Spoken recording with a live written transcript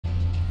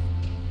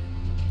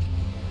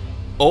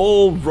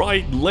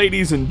Alright,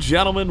 ladies and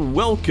gentlemen,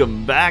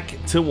 welcome back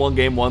to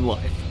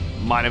 1Game1Life.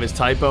 My name is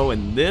Typo,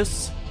 and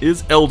this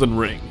is Elden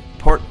Ring.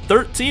 Part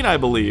 13, I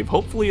believe.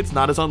 Hopefully it's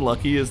not as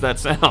unlucky as that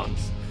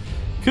sounds.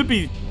 Could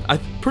be, I'm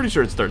pretty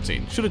sure it's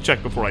 13. Should have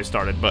checked before I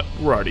started, but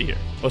we're already here.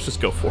 Let's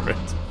just go for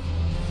it.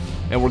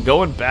 And we're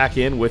going back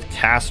in with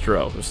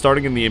Castro. We're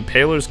starting in the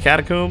Impaler's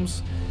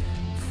Catacombs.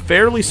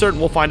 Fairly certain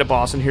we'll find a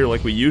boss in here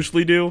like we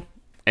usually do.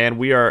 And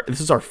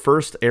this is our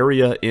first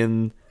area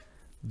in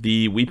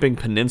the Weeping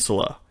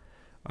Peninsula.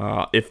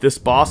 If this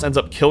boss ends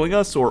up killing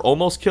us or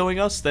almost killing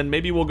us, then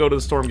maybe we'll go to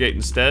the Storm Gate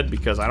instead,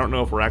 because I don't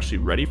know if we're actually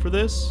ready for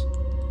this.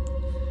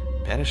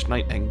 Banished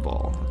Knight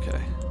Engvall.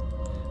 Okay.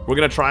 We're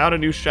gonna try out a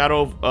new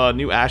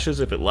new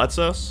Ashes if it lets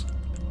us.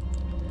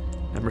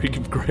 Memory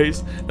of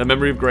Grace. That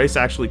Memory of Grace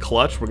actually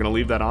clutch. We're gonna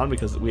leave that on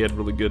because we had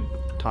really good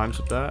times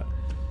with that.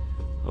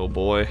 Oh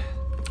boy.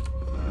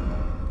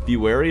 Be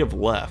wary of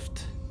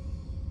left.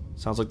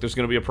 Sounds like there's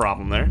gonna be a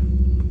problem there.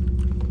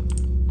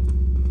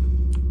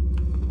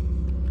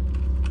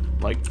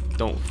 Like,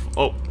 don't...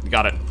 Oh,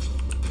 got it.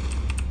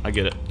 I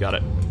get it. Got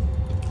it.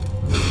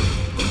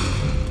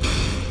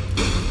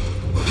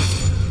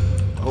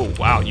 Oh,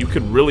 wow. You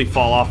could really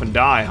fall off and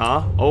die,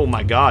 huh? Oh,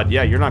 my God.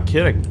 Yeah, you're not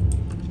kidding.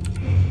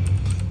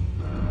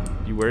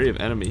 Be wary of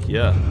enemy.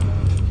 Yeah.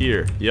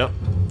 Here. Yep.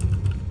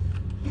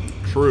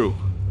 True.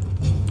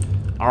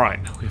 Alright.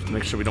 We have to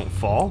make sure we don't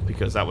fall,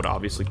 because that would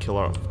obviously kill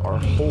our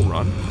whole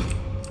run.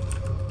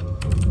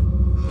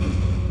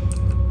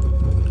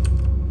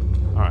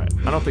 Alright,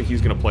 I don't think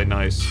he's gonna play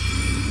nice.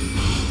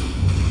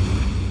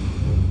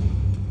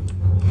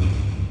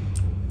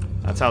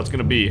 That's how it's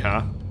gonna be,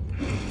 huh?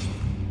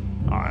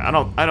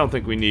 Alright, I don't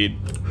think we need...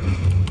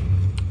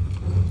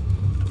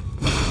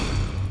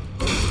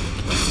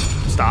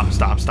 Stop,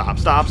 stop, stop,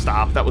 stop,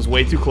 stop. That was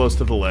way too close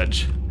to the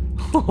ledge.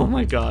 Oh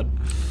my god.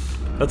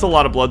 That's a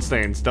lot of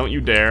bloodstains. Don't you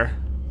dare.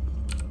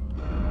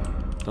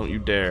 Don't you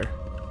dare.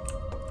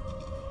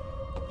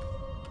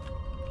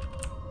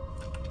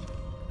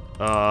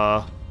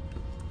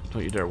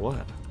 Don't you dare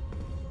what?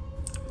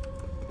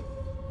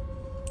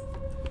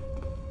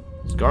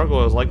 These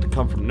gargoyles like to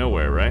come from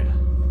nowhere, right?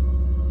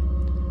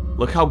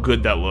 Look how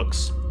good that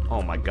looks.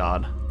 Oh my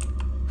god.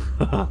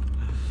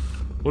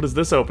 What is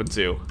this open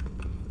to?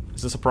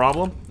 Is this a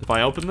problem? If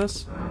I open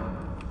this?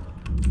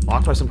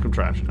 Locked by some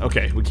contraption.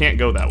 Okay, we can't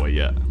go that way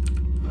yet.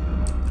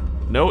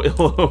 No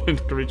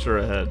ill-omened creature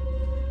ahead.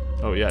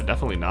 Oh yeah,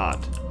 definitely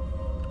not.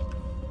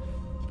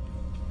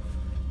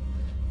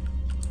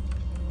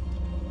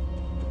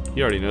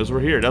 He already knows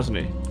we're here, doesn't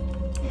he?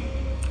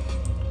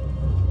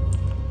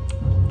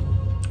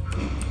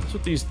 What's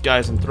with these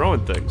guys and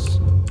throwing things?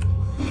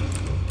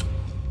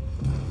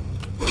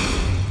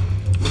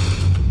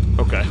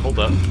 Okay, hold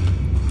up.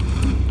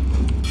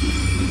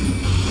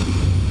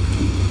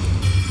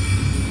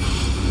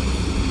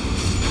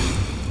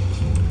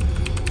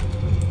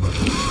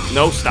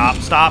 No, stop,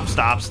 stop,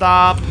 stop,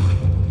 stop!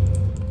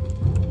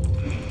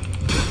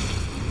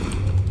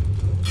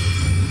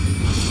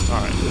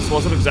 Alright, this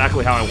wasn't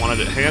exactly how I wanted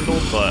it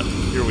handled, but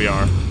here we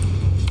are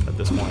at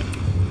this point.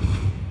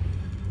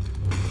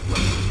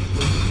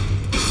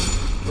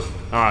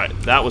 Alright,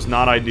 that was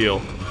not ideal.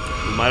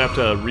 We might have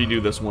to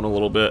redo this one a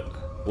little bit.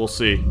 We'll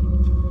see.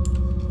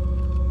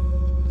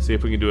 See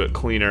if we can do it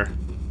cleaner.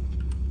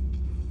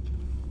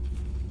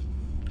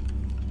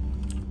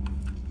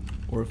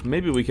 Or if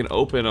maybe we can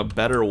open a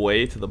better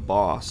way to the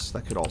boss.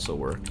 That could also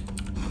work.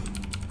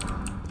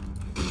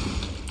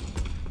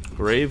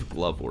 Grave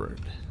Glovewort.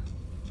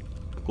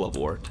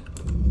 Glovewort.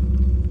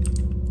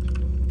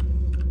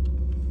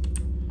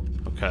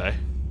 Okay.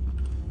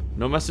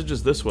 No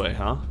messages this way,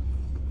 huh?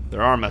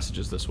 There are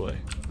messages this way.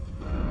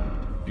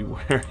 Be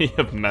wary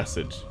of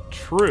message.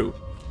 True.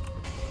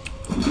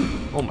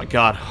 Oh my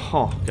god.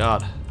 Oh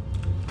god.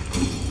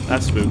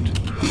 That spooked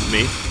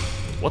me.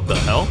 What the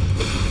hell?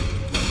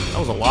 That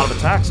was a lot of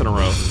attacks in a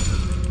row.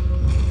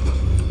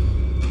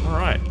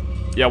 Alright.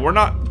 Yeah, we're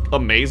not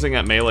amazing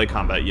at melee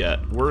combat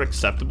yet. We're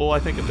acceptable, I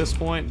think, at this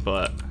point,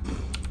 but...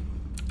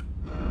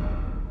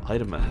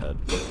 Item ahead.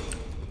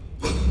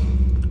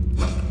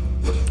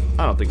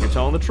 I don't think you're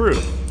telling the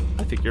truth.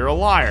 I think you're a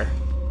liar.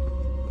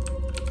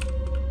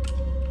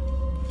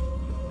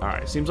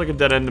 Alright, seems like a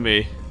dead end to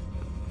me.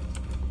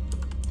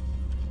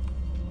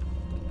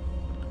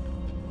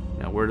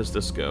 Now, where does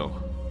this go?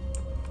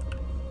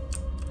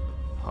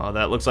 Oh,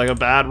 that looks like a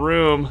bad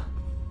room.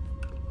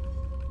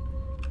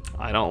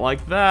 I don't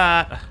like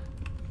that.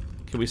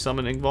 Can we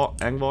summon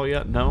Engvall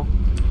yet? No?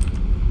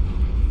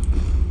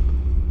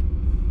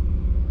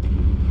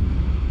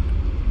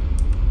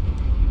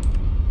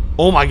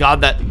 Oh my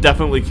god, that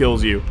definitely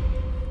kills you.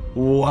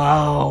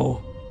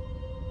 Wow.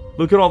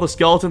 Look at all the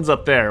skeletons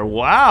up there.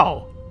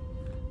 Wow.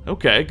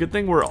 Okay, good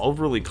thing we're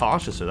overly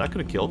cautious, or that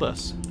could have killed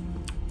us.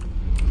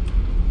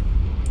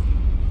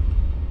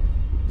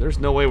 There's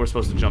no way we're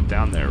supposed to jump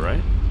down there,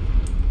 right?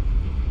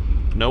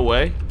 No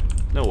way?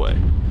 No way.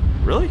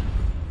 Really?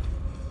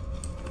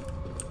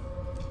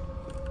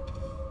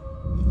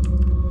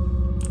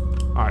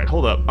 Alright,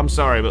 hold up. I'm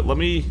sorry, but let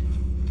me...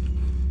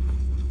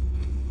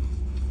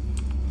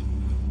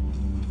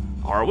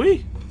 Are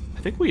we? I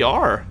think we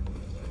are.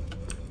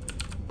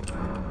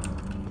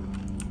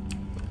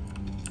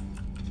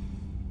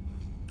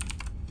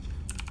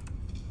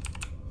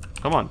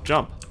 Come on,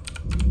 jump.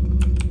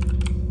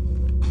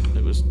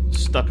 It was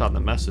stuck on the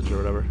message or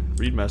whatever.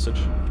 Read message.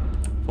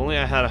 If only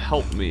I had a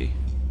help me.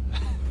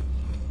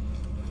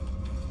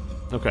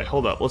 Okay,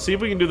 hold up. Let's see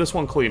if we can do this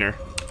one cleaner.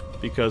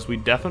 Because we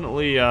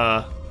definitely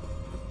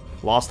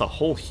lost a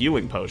whole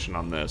healing potion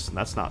on this. And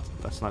that's not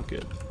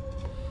good.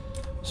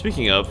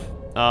 Speaking of,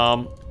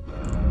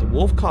 the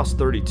wolf costs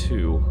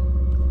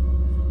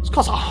 32. This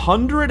costs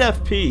 100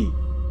 FP.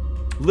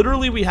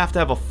 Literally, we have to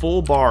have a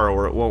full bar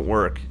or it won't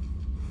work.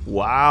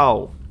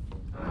 Wow.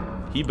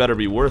 He better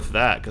be worth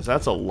that, because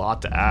that's a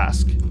lot to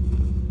ask.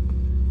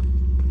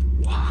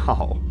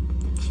 Wow.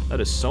 That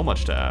is so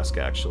much to ask,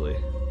 actually.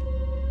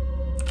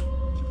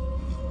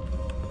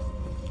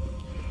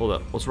 Hold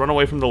up. Let's run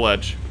away from the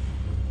ledge.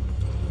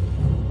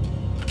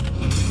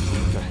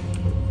 Okay.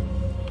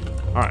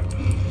 Alright.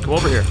 Come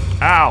over here.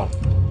 Ow!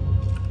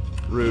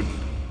 Rude.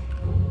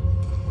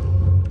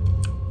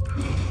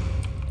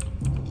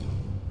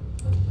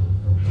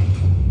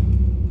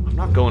 I'm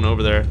not going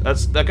over there.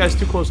 That guy's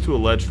too close to a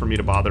ledge for me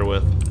to bother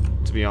with,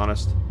 to be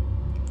honest.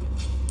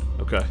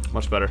 Okay,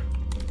 much better.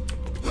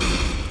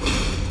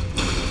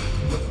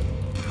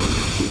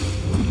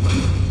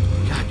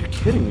 God, you're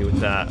kidding me with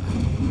that.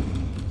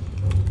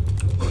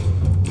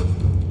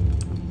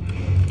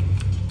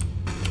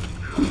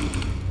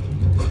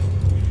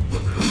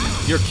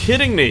 You're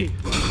kidding me!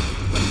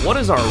 What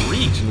is our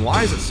reach, and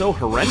why is it so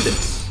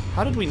horrendous?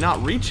 How did we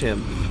not reach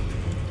him?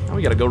 Now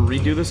we gotta go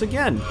redo this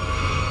again.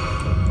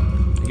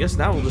 I guess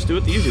now we'll just do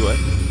it the easy way.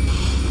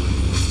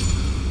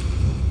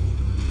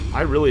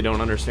 I really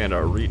don't understand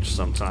our reach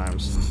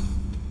sometimes.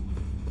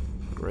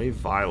 Gray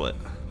Violet.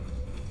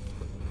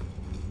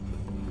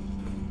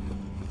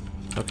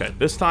 Okay,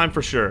 this time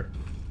for sure.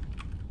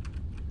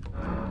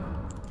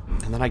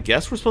 And then I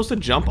guess we're supposed to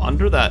jump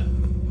under that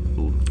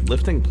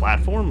lifting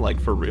platform, like,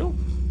 for real?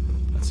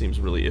 That seems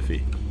really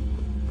iffy.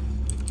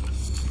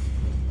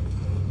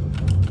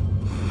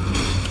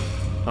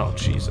 Oh,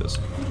 Jesus.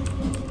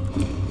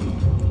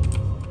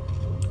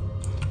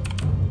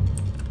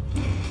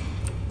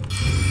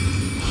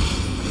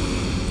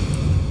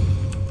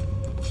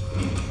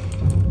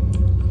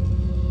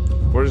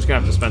 We're just gonna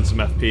have to spend some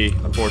FP,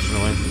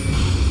 unfortunately.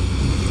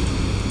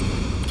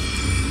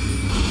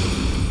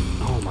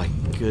 Oh my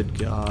good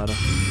God.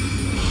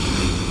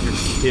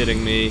 You're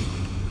kidding me.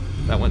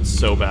 That went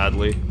so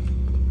badly.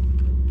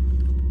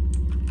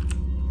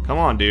 Come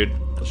on, dude.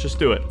 Let's just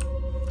do it.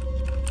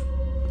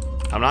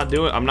 I'm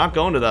not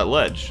going to that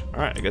ledge.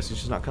 Alright, I guess he's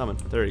just not coming.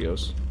 There he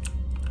goes.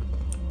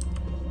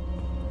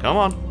 Come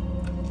on.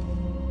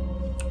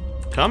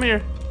 Come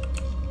here.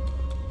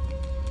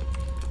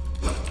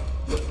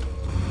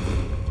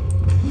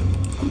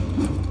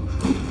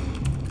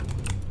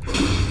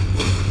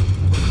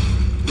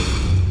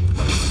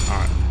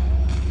 Alright.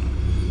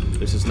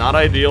 This is not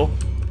ideal,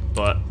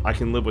 but I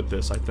can live with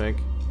this, I think.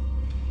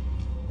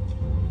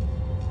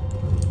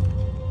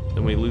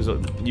 Then we use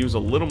a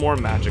little more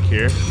magic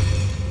here.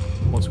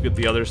 Once we get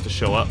the others to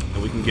show up,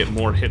 and we can get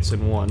more hits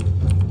in one.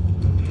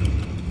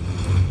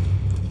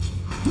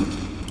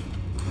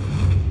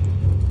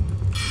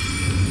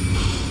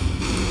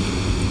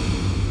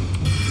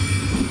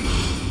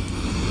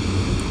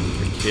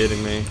 You're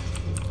kidding me.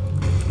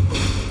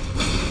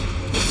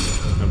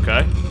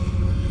 Okay.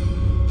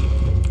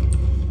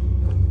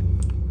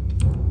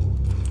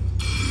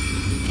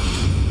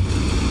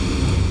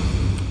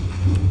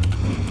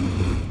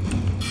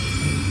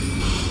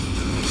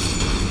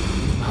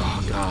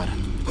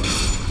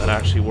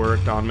 Actually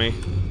worked on me.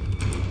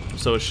 I'm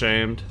so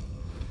ashamed.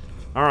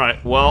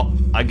 Alright, well,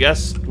 I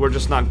guess we're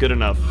just not good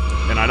enough.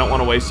 And I don't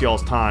want to waste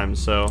y'all's time,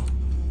 so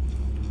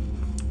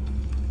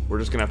we're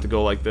just gonna have to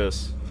go like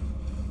this.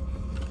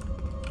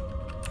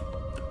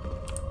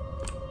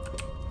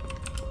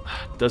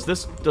 Does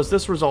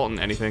this result in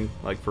anything?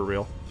 Like, for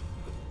real?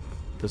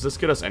 Does this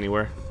get us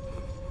anywhere?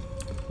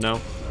 No?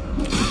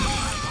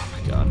 Oh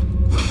my God.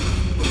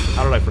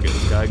 How did I forget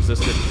this guy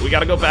existed? We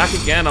gotta go back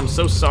again, I'm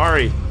so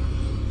sorry.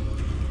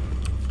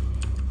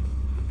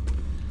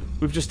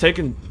 We've just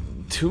taken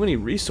too many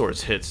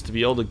resource hits to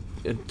be able to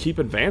keep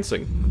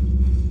advancing.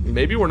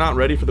 Maybe we're not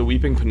ready for the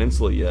Weeping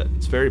Peninsula yet.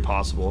 It's very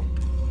possible.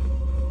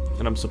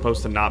 And I'm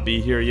supposed to not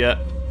be here yet.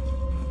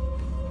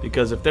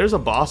 Because if there's a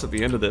boss at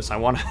the end of this, I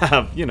want to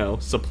have, you know,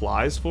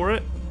 supplies for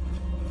it.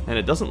 And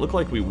it doesn't look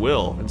like we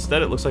will.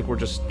 Instead, it looks like we're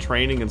just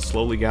training and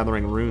slowly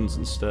gathering runes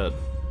instead.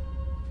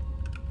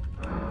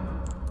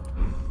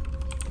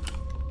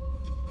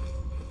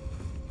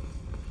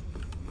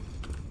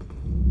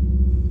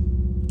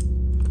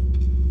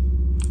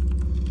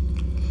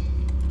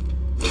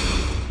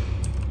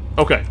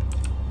 Okay,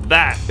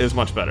 that is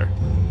much better.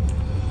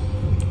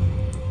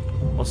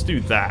 Let's do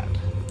that.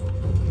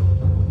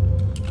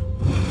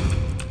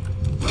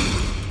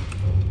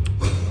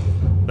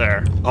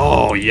 There.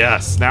 Oh,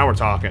 yes, now we're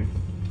talking.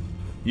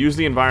 Use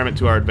the environment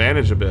to our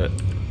advantage a bit.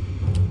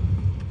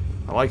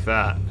 I like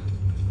that.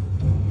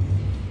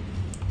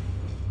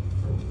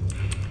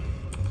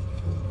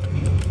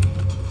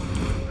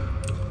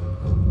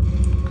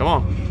 Come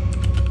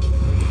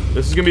on.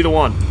 This is gonna be the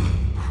one.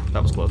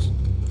 That was close.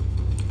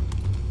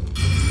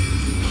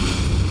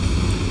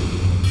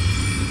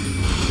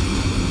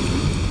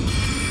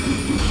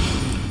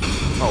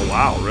 Oh,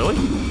 wow, really?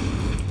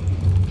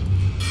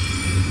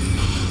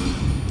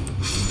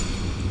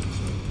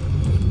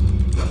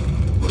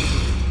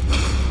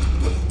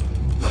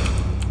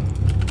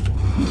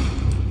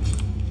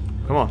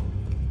 Come on.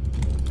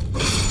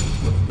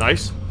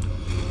 Nice.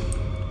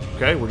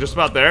 Okay, we're just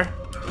about there.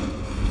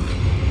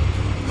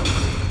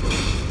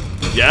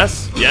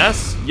 Yes,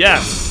 yes,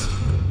 yes.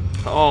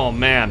 Oh,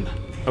 man.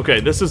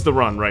 Okay, this is the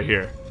run right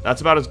here.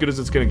 That's about as good as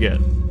it's gonna get.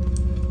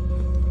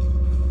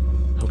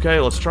 Okay,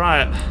 let's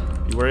try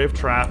it. Be wary of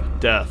trap.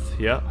 Death.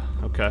 Yep.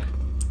 Okay.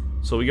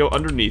 So we go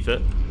underneath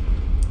it.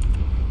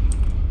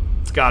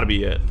 It's gotta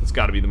be it. It's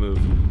gotta be the move.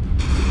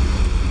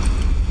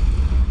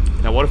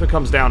 Now, what if it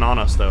comes down on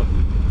us, though?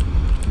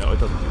 No, it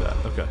doesn't do that.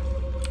 Okay.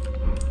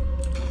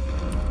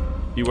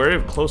 Be wary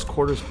of close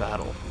quarters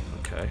battle.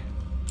 Okay.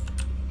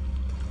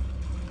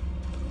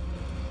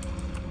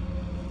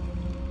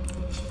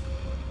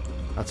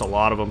 That's a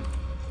lot of them.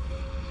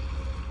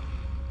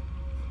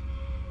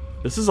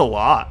 This is a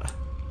lot.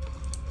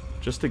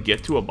 Just to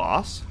get to a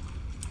boss?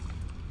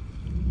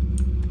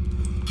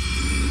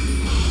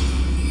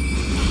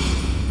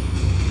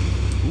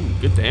 Ooh,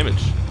 good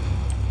damage.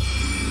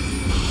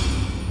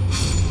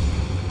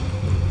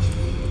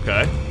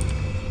 Okay.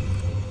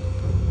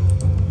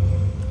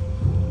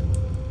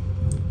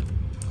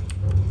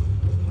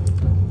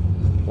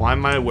 Why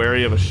am I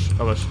wary of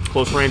a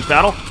close range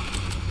battle?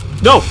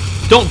 No!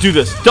 Don't do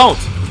this! Don't!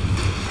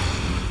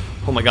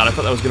 Oh my god, I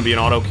thought that was going to be an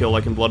auto kill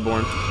like in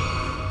Bloodborne.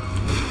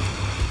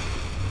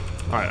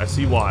 Alright, I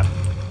see why.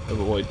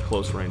 Avoid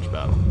close range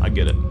battle. I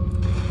get it.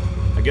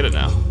 I get it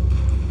now.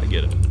 I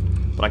get it.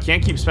 But I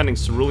can't keep spending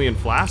cerulean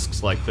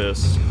flasks like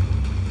this.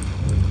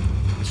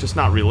 It's just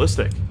not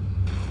realistic.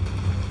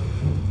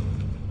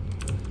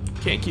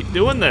 Can't keep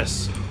doing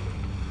this.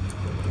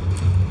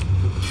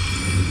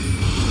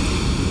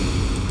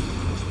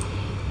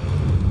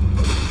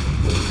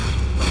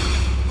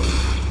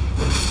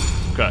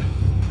 Okay.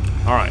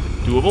 Alright.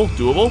 Doable?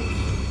 Doable?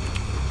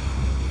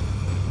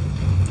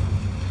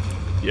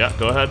 Yeah,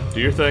 go ahead.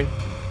 Do your thing.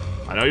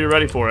 I know you're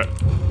ready for it.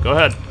 Go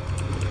ahead.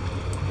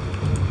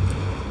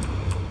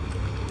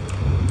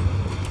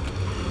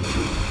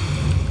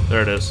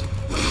 There it is.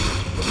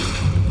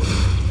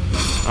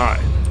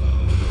 Alright.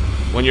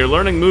 When you're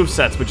learning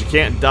movesets, but you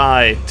can't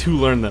die to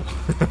learn them.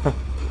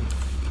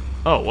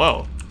 Oh,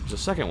 whoa. There's a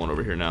second one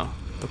over here now.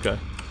 Okay.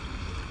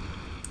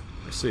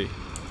 I see.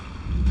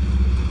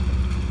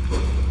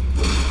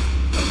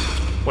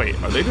 Wait,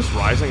 are they just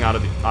rising out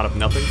of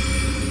nothing?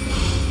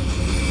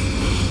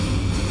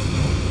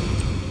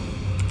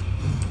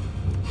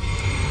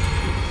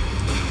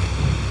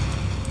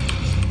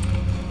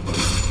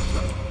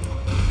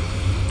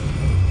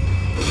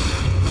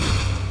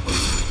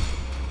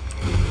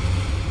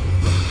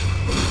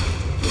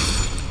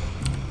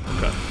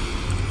 Okay.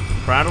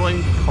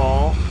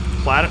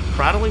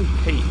 Prattling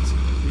pate.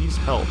 Please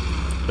help.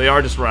 They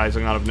are just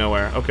rising out of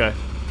nowhere. Okay.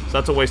 So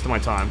that's a waste of my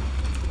time.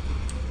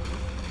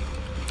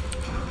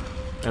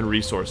 And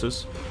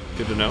resources.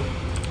 Good to know.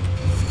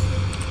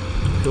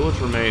 Pillage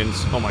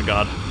remains. Oh my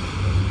god.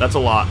 That's a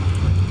lot.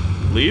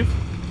 Leave?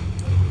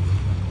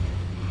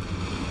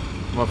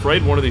 I'm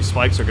afraid one of these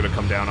spikes are going to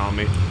come down on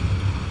me.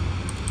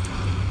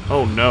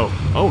 Oh no.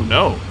 Oh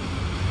no.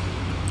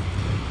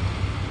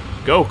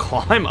 Go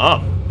climb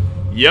up.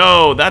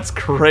 Yo, that's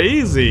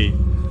crazy.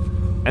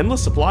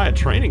 Endless supply of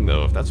training,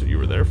 though, if that's what you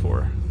were there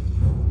for.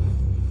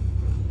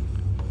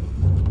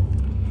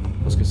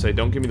 I was gonna say,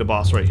 don't give me the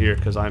boss right here,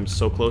 because I'm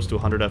so close to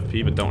 100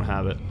 FP, but don't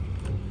have it.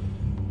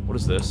 What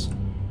is this?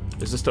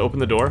 Is this to open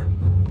the door?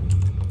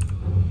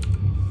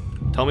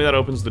 Tell me that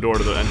opens the door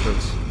to the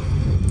entrance.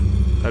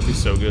 That'd be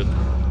so good.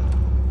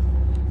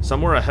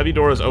 Somewhere a heavy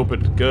door is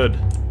opened. Good.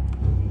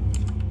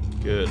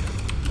 Good.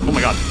 Oh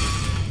my god.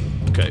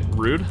 Okay,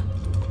 rude.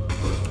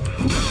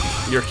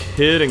 You're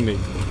kidding me.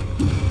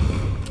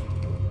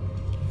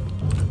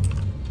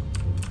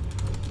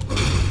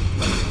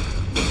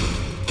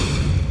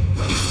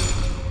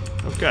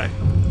 Okay.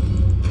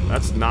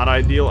 That's not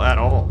ideal at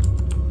all.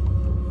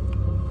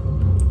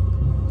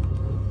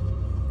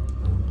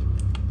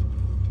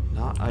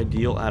 Not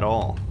ideal at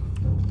all.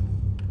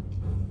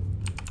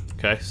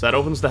 Okay, so that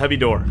opens the heavy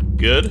door.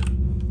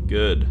 Good.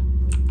 Good.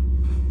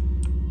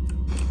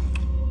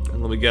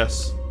 And let me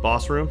guess.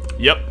 Boss room?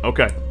 Yep,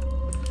 okay.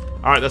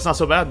 Alright, that's not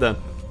so bad then.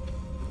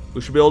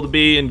 We should be able to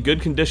be in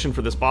good condition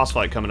for this boss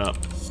fight coming up.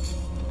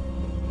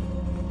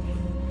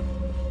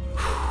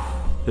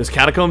 This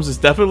Catacombs is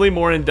definitely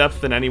more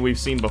in-depth than any we've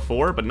seen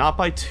before, but not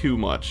by too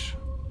much.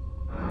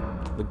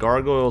 The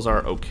gargoyles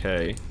are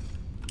okay.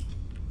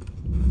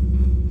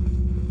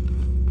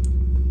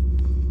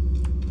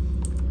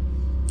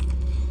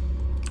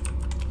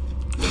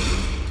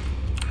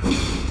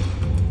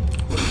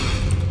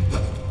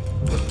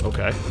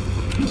 Okay.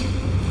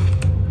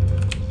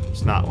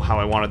 It's not how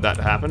I wanted that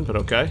to happen, but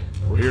okay.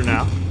 We're here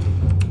now.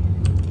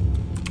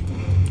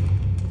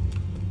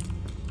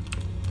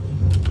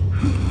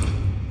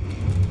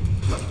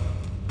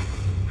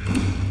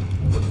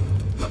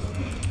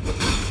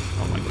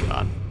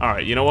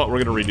 Alright, you know what?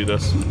 We're gonna redo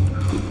this.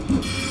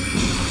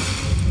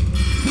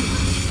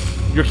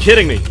 You're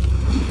kidding me.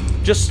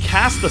 Just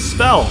cast the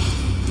spell.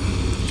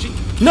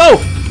 No!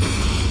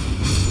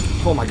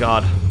 Oh my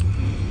god.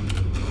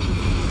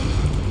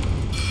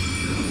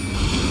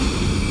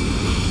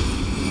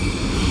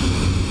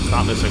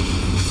 Stop missing.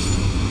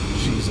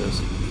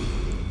 Jesus.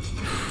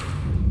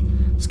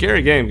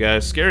 Scary game,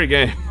 guys. Scary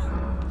game.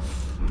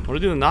 I want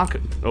to do the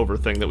knock-over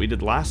thing that we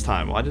did last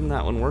time. Why didn't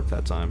that one work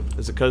that time?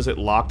 Is it because it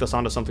locked us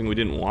onto something we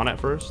didn't want at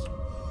first?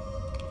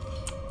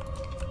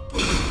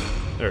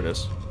 There it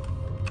is.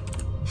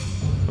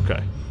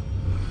 Okay.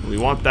 We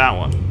want that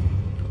one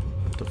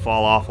to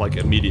fall off, like,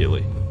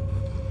 immediately.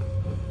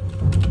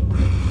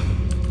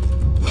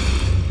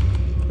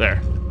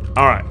 There.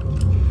 Alright.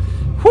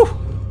 Whew!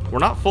 We're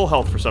not full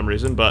health for some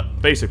reason,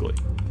 but basically.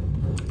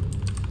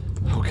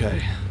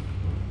 Okay.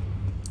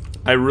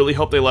 I really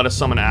hope they let us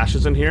summon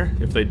ashes in here.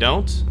 If they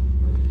don't,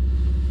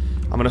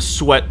 I'm gonna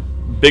sweat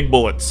big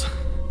bullets.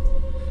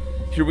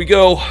 Here we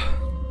go.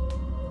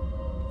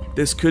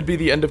 This could be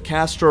the end of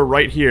Castro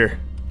right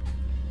here.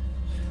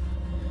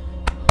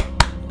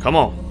 Come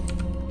on.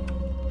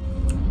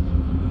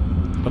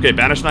 Okay,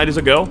 Banished Knight is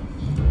a go.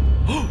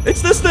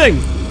 It's this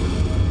thing!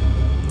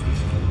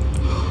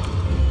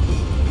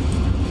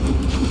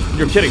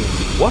 You're kidding me.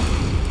 What?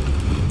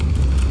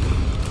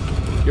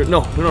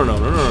 No.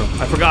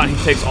 I forgot he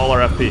takes all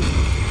our FP.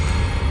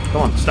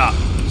 Come on, stop.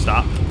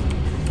 Stop.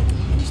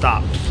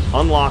 Stop.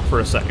 Unlock for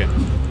a second.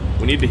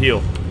 We need to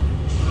heal.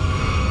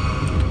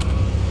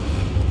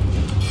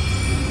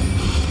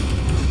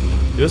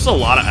 Dude, this is a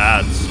lot of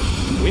ads.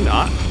 Can we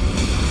not?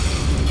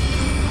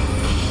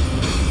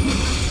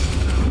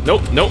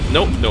 Nope.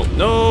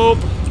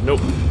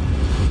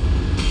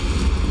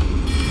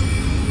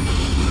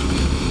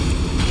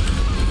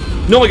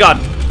 No, my god.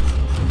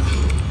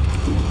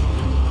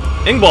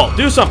 Ingball,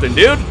 do something,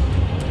 dude.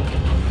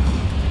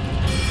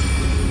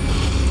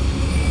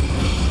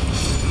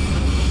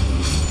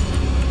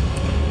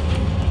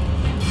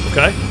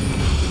 Okay.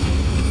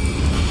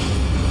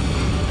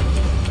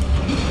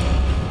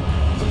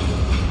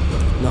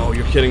 No,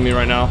 you're kidding me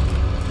right now.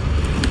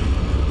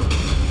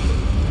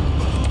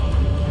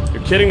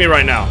 You're kidding me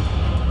right now.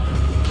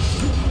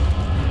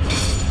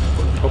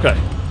 Okay.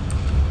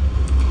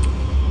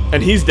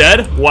 And he's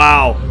dead?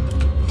 Wow.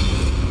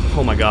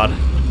 Oh my god.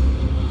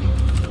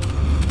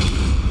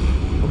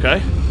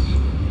 Okay.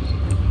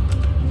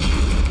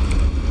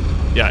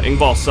 Yeah,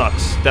 Ingball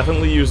sucks.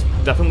 Definitely use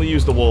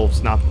the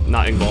wolves, not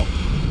Ingball.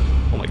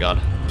 Oh my god.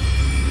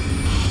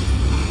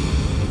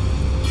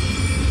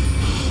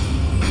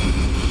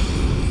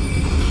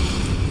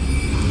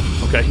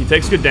 Okay, he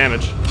takes good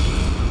damage.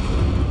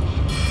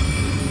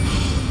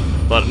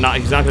 But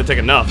he's not gonna take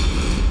enough.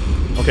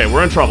 Okay,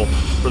 we're in trouble.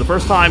 For the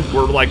first time,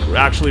 we're like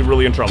actually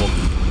really in trouble.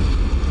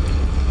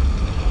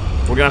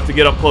 We're gonna have to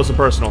get up close and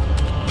personal.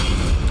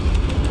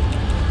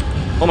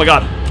 Oh my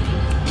god.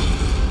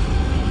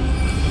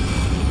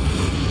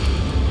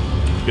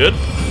 Good.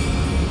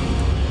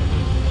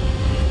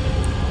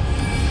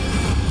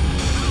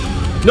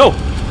 No!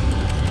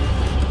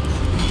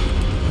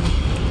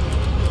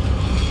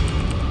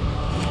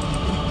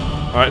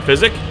 Alright,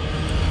 Physic.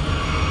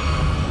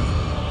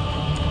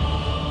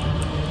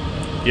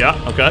 Yeah,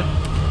 okay.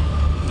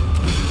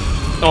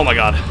 Oh my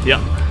god. Yeah.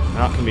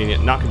 Not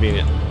convenient, not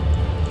convenient.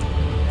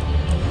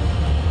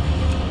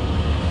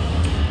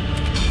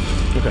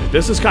 Okay,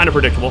 this is kind of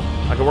predictable.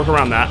 I can work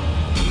around that.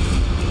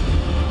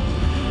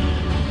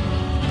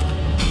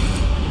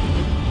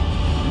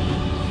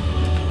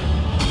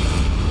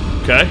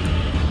 Okay.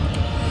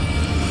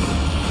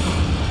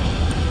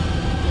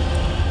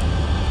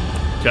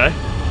 Okay.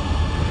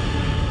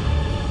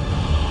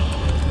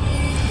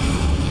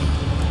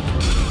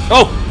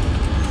 Oh!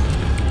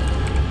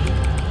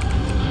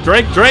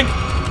 Drink, drink!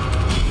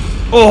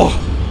 Oh!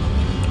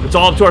 It's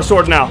all up to our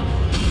sword now.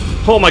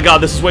 Oh my god,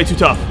 this is way too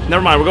tough.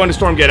 Never mind, we're going to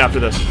Stormgate after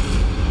this.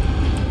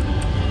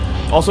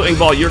 Also,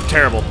 Ingball, you're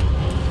terrible.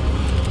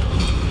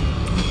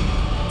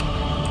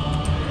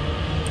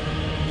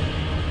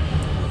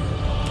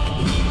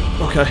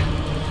 Okay.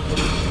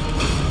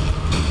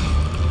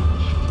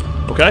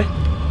 Okay.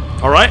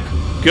 Alright.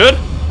 Good.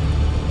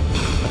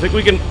 I think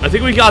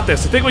we got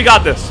this. I think we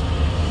got this.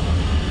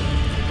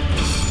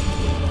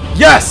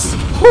 Yes!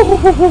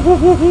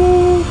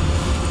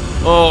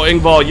 Oh,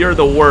 Ingball, you're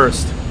the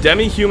worst.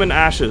 Demi-human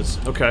ashes.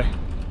 Okay.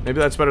 Maybe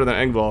that's better than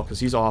Ingball, because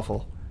he's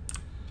awful.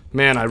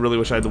 Man, I really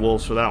wish I had the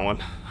wolves for that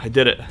one. I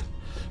did it.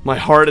 My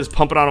heart is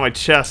pumping out of my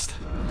chest.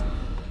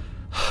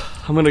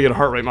 I'm gonna get a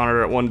heart rate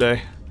monitor at one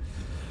day.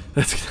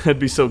 That'd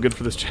be so good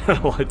for this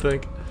channel, I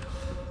think.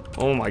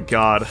 Oh my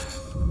god.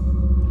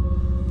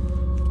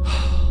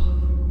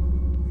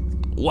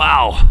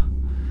 Wow.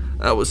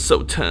 That was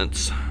so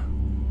tense.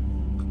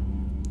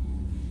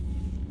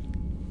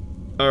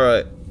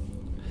 Alright.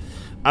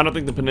 I don't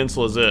think the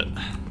peninsula is it.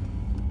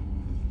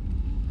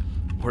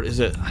 Or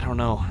is it? I don't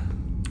know.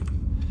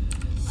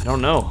 I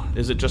don't know.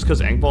 Is it just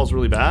because Angball's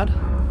really bad?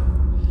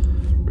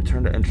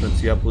 Return to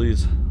entrance. Yeah,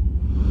 please.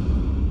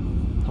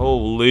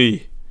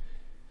 Holy.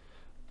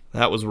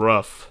 That was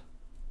rough,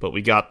 but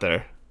we got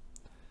there.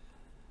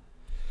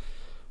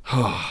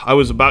 I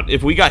was about...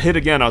 If we got hit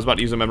again, I was about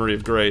to use a Memory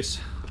of Grace.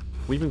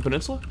 Weeping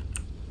Peninsula?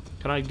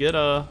 Can I get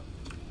a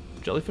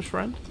jellyfish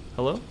friend?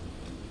 Hello?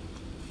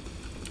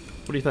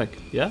 What do you think?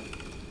 Yeah?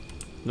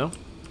 No?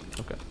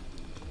 Okay.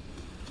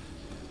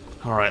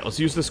 Alright, let's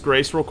use this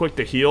Grace real quick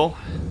to heal.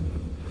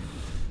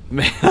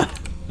 Man,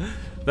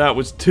 that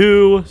was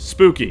too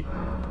spooky.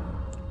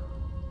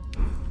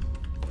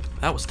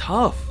 That was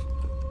tough.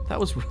 That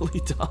was really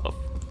tough.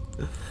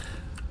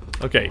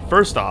 Okay,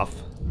 first off,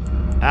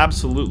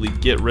 absolutely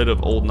get rid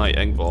of Old Knight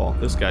Engvall.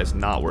 This guy's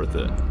not worth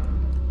it.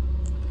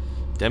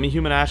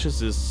 Demi-Human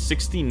Ashes is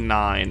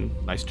 69.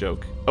 Nice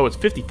joke. Oh, it's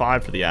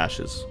 55 for the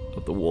Ashes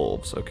of the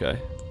Wolves. Okay.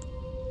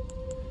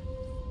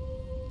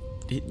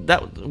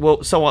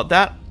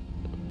 That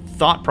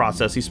thought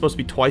process, he's supposed to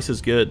be twice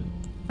as good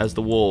as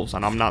the Wolves,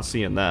 and I'm not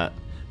seeing that.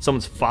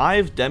 Someone's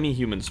 5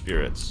 Demi-Human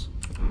Spirits.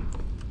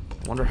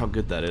 I wonder how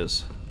good that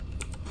is.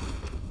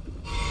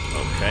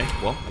 Okay,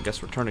 well, I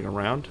guess we're turning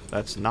around.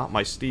 That's not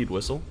my steed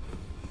whistle.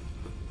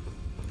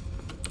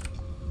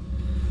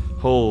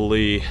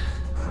 Holy.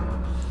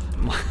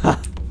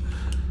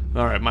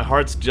 Alright, my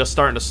heart's just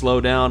starting to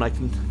slow down. I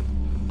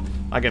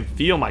can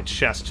feel my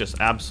chest just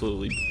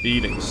absolutely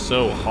beating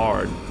so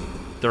hard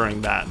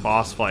during that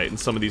boss fight and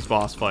some of these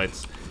boss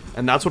fights.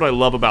 And that's what I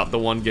love about the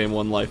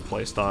 1Game1Life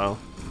playstyle.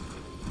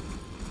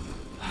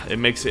 It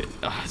makes it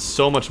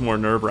so much more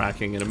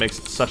nerve-wracking, and it makes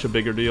it such a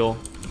bigger deal.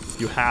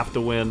 You have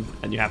to win,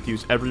 and you have to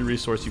use every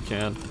resource you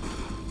can.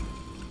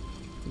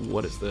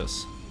 What is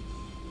this?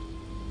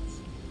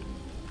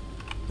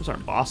 Those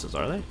aren't bosses,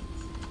 are they?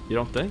 You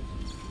don't think?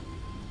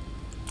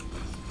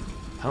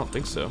 I don't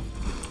think so.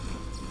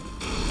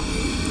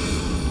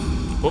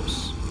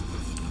 Whoops.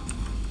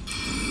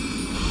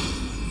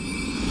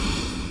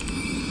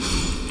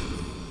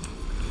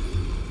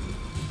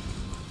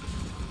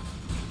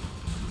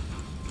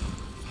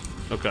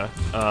 Okay.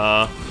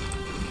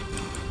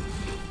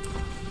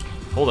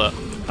 Hold up.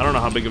 I don't know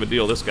how big of a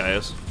deal this guy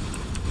is.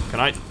 Can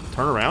I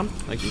turn around?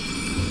 Thank you.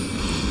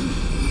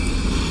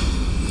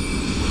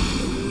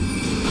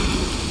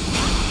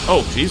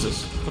 Oh,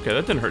 Jesus. Okay,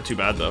 that didn't hurt too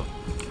bad, though.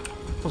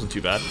 Wasn't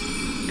too bad.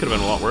 Could have been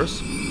a lot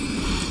worse.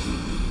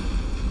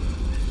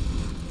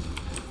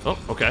 Oh,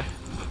 okay.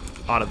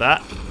 Out of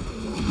that.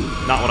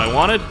 Not what I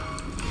wanted.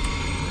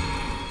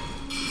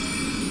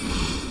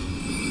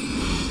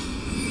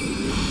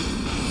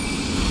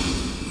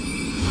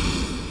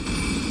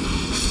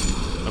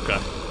 Okay.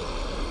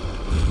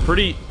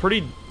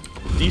 Pretty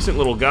decent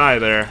little guy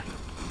there.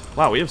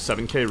 Wow, we have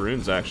 7k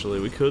runes, actually.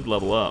 We could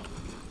level up.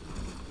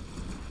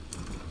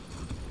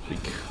 We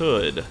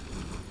could.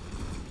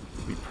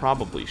 We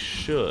probably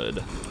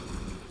should.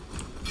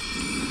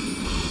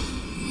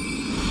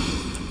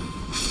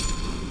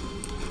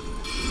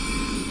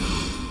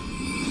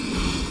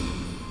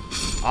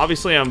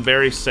 Obviously, I'm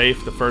very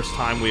safe the first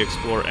time we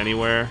explore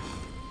anywhere.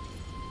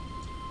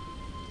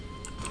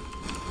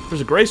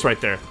 There's a Grace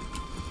right there.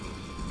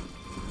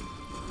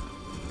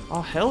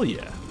 Oh, hell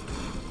yeah.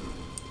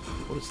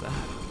 What is that?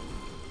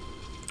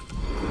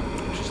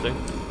 Interesting.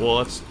 Well,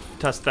 let's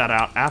test that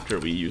out after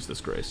we use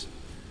this Grace.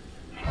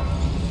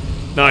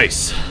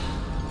 Nice.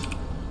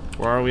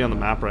 Where are we on the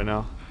map right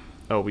now?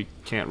 Oh, we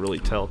can't really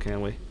tell,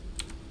 can we?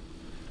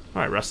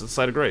 Alright, rest at the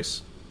site of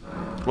Grace.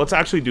 Let's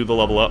actually do the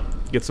level up.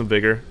 Get some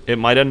vigor. It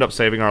might end up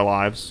saving our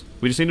lives.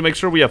 We just need to make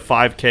sure we have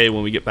 5k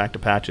when we get back to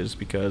patches,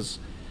 because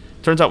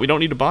it turns out we don't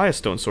need to buy a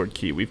Stone Sword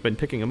key. We've been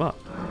picking them up.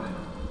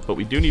 But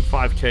we do need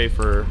 5k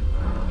for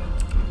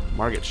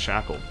Margit's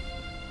Shackle.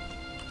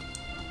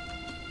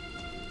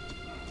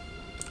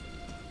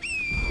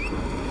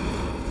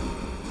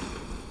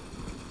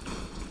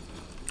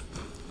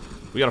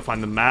 We gotta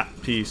find the map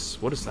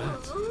piece. What is that?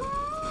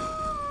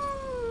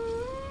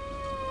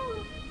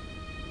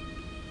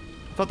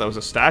 I thought that was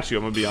a statue,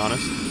 I'm gonna be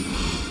honest.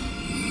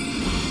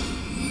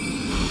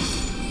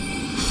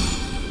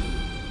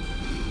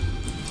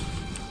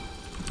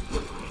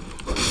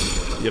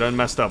 You done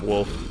messed up,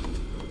 Wolf.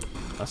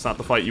 That's not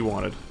the fight you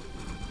wanted.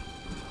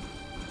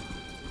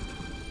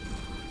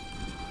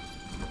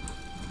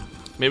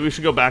 Maybe we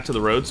should go back to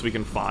the road so we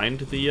can find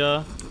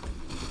the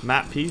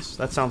map piece.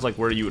 That sounds like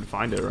where you would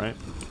find it, right?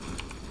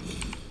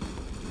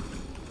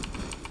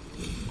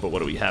 But what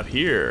do we have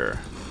here?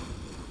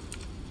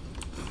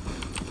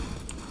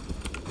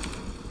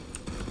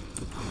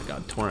 Oh my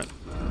god, torrent.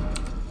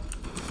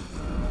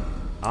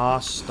 Ah,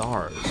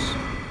 stars.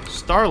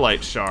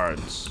 Starlight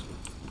shards.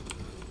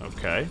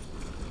 Okay.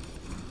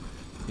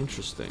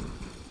 Interesting.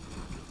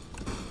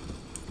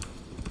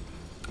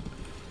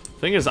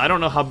 Thing is, I don't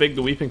know how big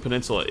the Weeping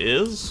Peninsula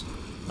is.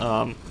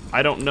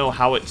 I don't know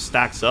how it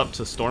stacks up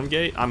to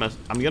Stormgate.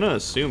 I'm gonna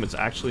assume it's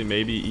actually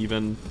maybe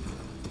even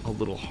a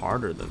little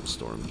harder than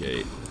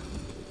Stormgate.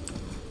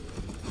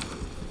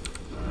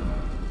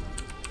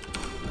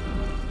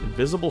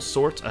 Invisible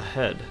sort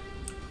ahead.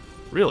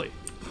 Really?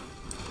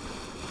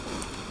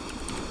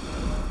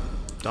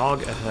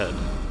 Dog ahead.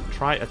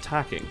 Try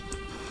attacking.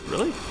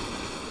 Really?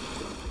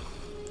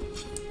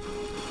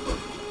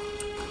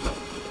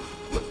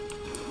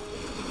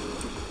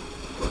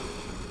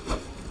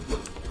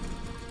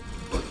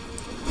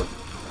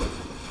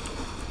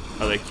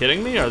 they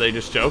kidding me? Are they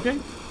just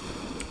joking?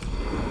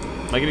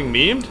 Am I getting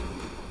memed?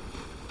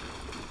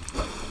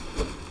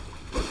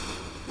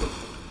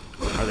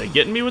 Are they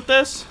getting me with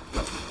this?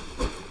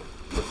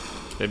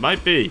 They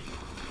might be.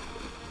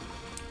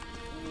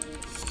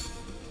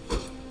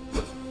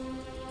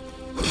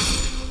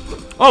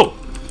 Oh!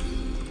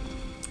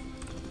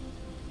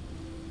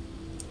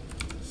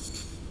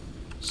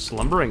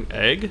 Slumbering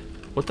egg?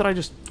 What did I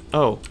just...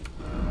 Oh.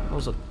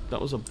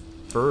 That was a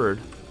bird.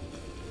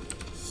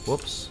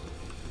 Whoops.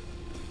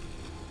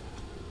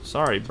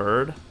 Sorry,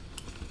 bird.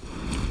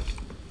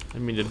 I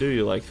didn't mean to do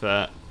you like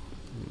that.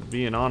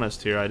 Being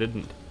honest here, I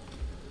didn't.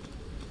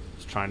 I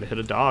was trying to hit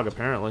a dog,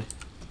 apparently.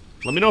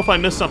 Let me know if I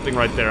missed something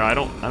right there. I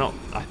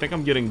think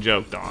I'm getting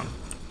joked on.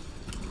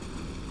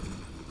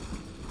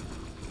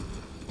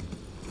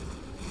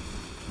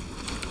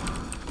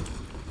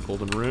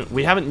 Golden rune.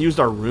 We haven't used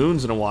our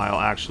runes in a while,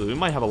 actually. We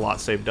might have a lot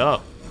saved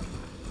up.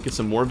 Get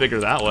some more vigor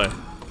that way.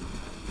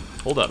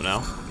 Hold up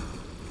now.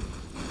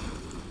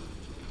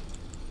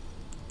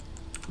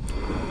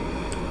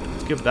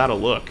 Let's give that a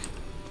look.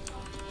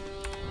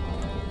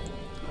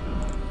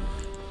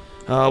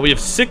 We have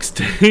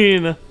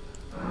 16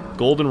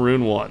 golden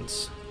rune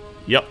ones.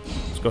 Yep.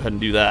 Let's go ahead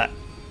and do that.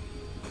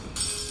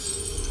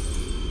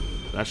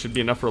 That should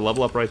be enough for a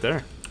level up right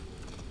there.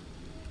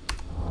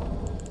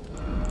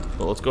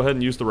 Well, let's go ahead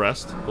and use the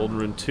rest. Golden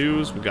rune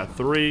 2s. We've got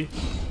 3.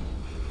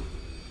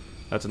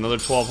 That's another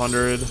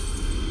 1,200.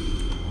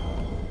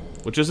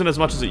 Which isn't as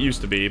much as it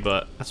used to be,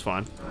 but that's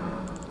fine.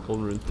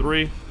 Golden rune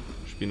 3.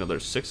 Should be another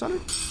 600?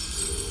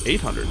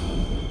 800.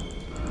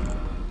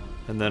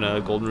 And then a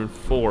golden rune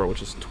 4,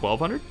 which is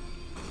 1,200.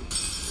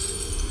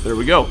 There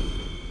we go.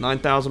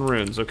 9,000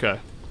 runes. Okay.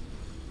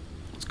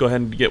 Let's go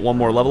ahead and get one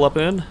more level up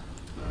in.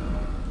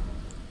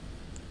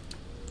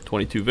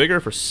 22 vigor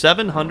for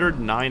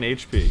 709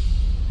 HP.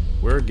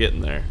 We're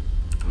getting there.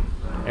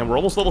 And we're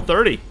almost level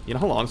 30. You know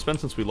how long it's been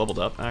since we leveled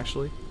up,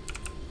 actually?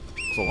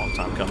 It's a long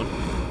time coming.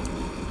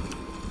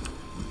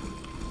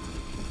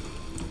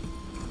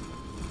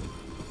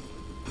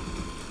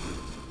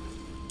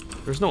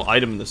 There's no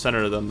item in the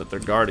center of them that they're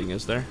guarding,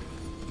 is there?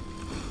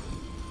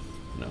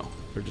 No,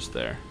 they're just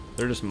there.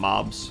 They're just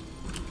mobs.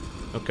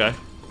 Okay.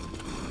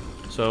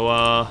 So,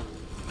 how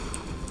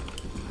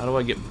do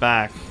I get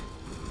back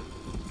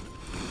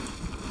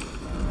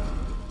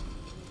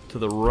to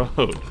the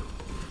road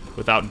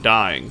without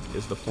dying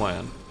is the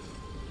plan.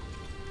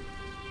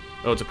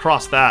 Oh, it's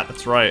across that,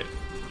 that's right.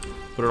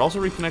 But it also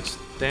reconnects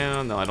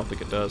down. No, I don't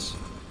think it does.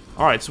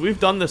 Alright, so we've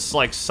done this,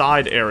 like,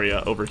 side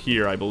area over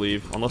here, I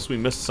believe. Unless we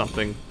missed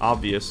something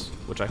obvious,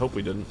 which I hope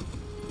we didn't.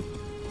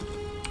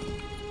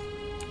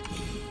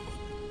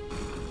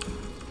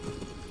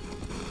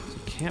 There's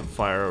a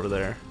campfire over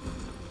there.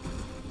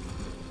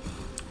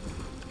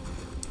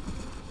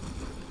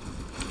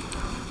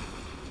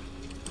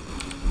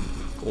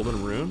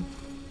 Golden rune?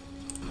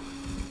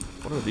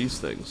 What are these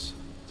things?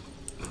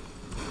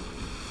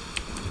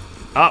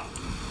 Ah!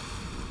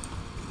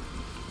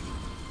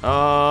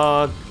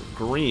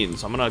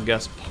 Greens. I'm gonna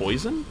guess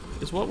poison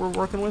is what we're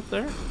working with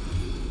there.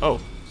 Oh,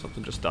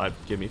 something just died.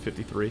 Gave me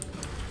 53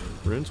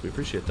 runes. We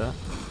appreciate that.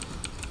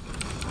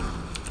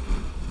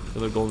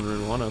 Another golden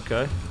rune 1.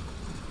 Okay.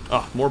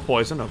 Ah, more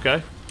poison.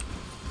 Okay.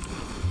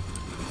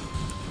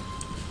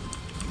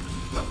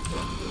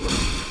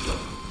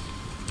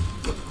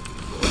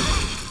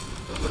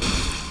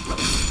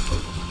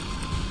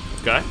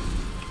 Okay.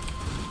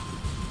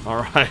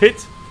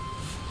 Alright.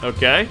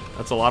 Okay.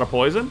 That's a lot of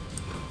poison.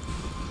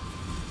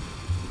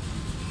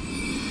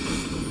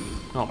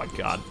 Oh my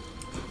god.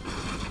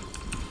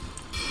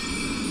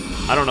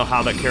 I don't know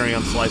how that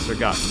carry-on slicer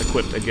got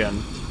equipped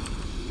again.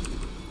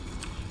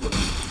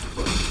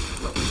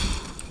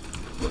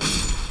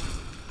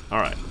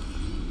 Alright.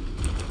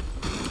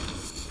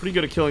 Pretty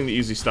good at killing the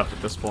easy stuff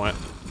at this point.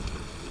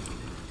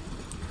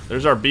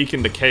 There's our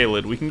beacon to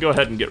Kaled. We can go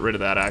ahead and get rid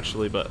of that,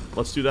 actually, but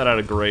let's do that out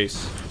of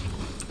grace.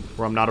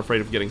 Where I'm not afraid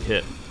of getting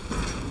hit.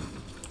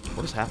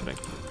 What is happening?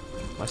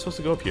 Am I supposed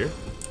to go up here?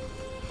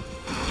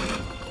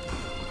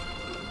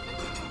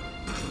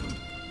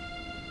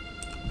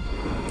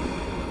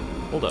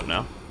 Hold up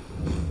now.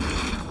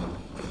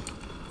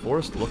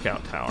 Forest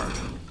Lookout Tower.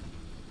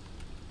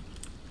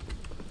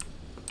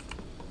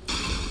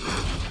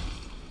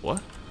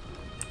 What?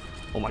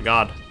 Oh my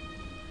god.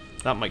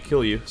 That might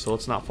kill you, so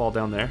let's not fall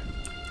down there.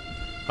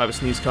 I have a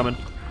sneeze coming.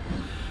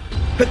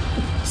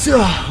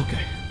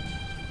 Okay.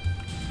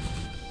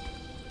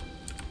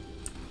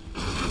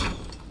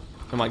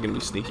 Am I gonna be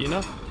sneaky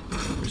enough?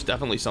 There's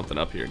definitely something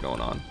up here going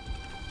on.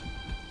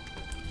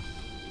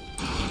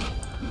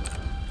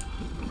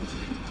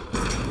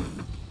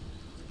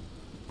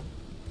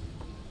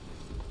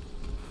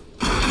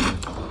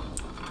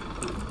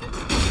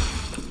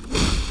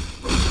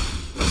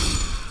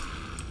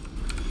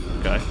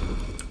 Okay.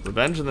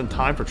 Revenge and then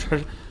time for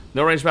treasure.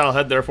 No range battle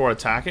ahead, therefore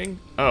attacking?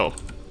 Oh.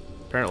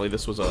 Apparently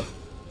this was a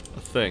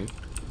thing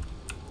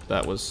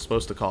that was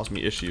supposed to cause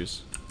me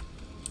issues.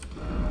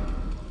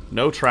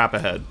 No trap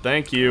ahead.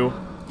 Thank you.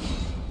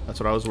 That's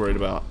what I was worried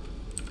about.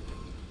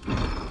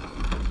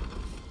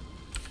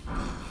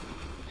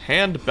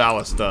 Hand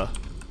ballista.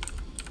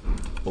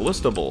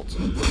 Ballista bolt.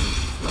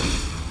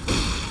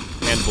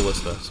 Hand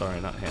ballista. Sorry,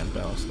 not hand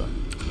ballista.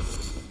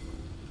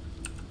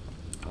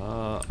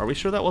 Are we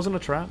sure that wasn't a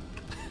trap?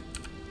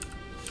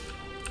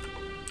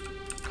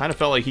 Kind of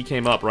felt like he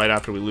came up right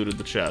after we looted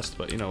the chest,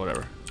 but you know,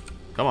 whatever.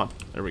 Come on.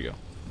 There we go.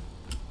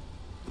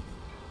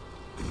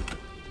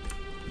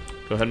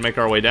 Go ahead and make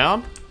our way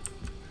down.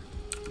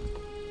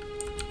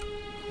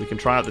 We can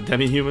try out the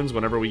demi-humans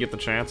whenever we get the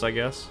chance, I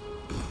guess.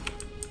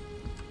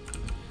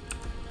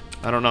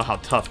 I don't know how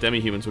tough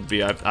demi-humans would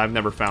be. I've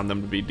never found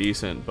them to be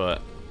decent,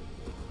 but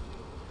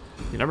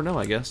you never know,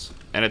 I guess.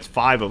 And it's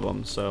 5 of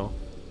them, so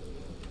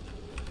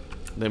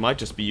they might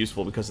just be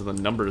useful because of the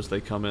numbers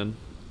they come in.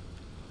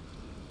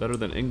 Better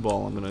than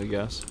Ingball, I'm gonna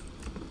guess.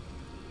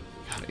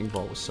 God,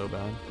 Ingball was so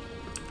bad.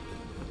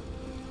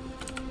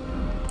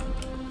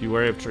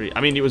 Beware of tree. I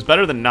mean, it was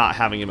better than not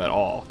having him at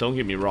all. Don't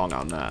get me wrong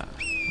on that.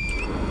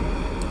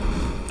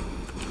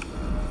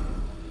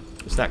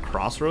 Is that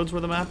crossroads where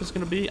the map is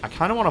going to be? I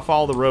kind of want to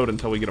follow the road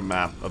until we get a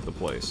map of the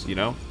place, you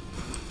know?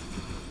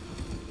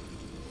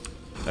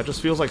 That just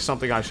feels like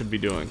something I should be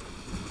doing.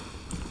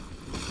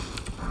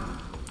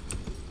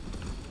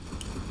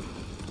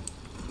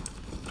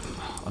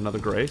 Another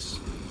grace?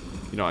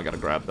 You know I gotta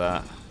grab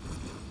that.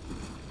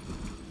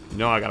 You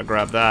know I gotta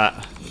grab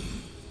that.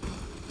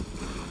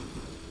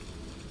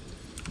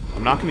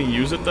 I'm not going to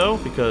use it, though,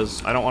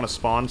 because I don't want to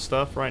spawn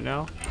stuff right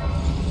now.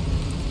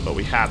 But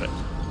we have it.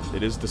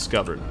 It is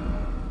discovered.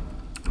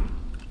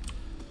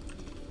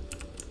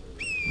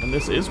 And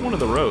this is one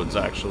of the roads,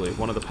 actually.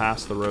 One of the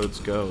paths the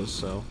roads goes,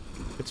 so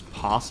it's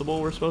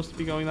possible we're supposed to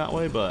be going that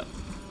way, but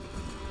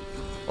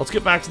let's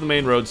get back to the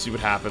main road, see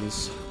what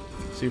happens.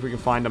 See if we can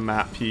find a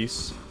map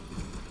piece.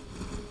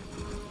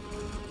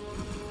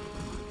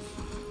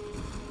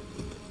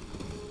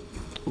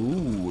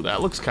 Ooh, that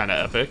looks kind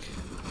of epic.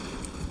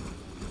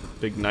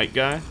 Big knight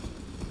guy.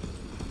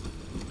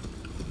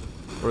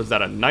 Or is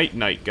that a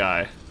knight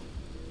guy?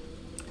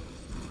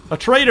 A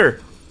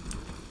traitor!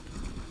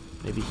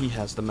 Maybe he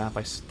has the map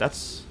that's...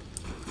 Is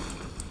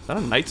that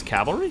a knight's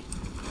cavalry?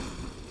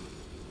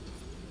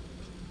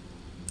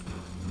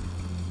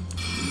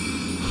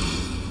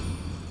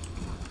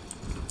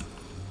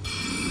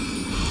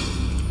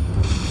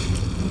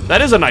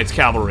 That is a knight's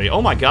cavalry.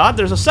 Oh my god,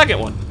 there's a second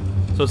one.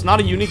 So it's not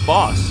a unique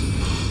boss.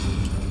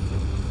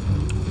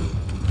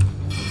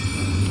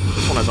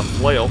 This one has a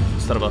flail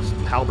instead of a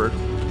halberd.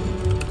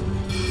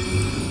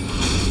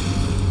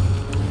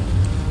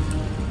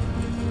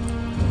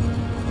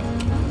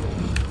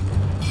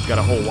 He's got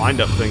a whole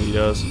wind-up thing he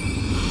does.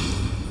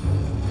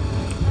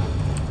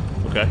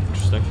 Okay,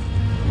 interesting.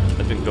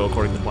 That didn't go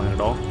according to plan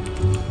at all.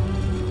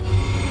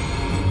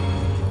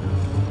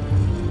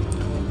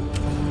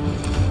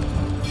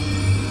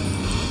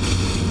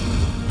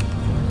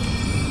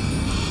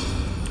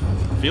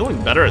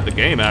 Feeling better at the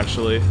game,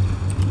 actually.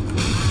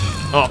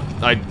 Oh,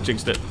 I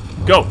jinxed it.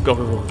 Go, go,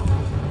 go, go.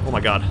 Oh my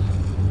god.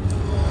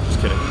 Just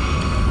kidding.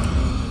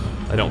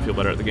 I don't feel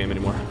better at the game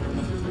anymore.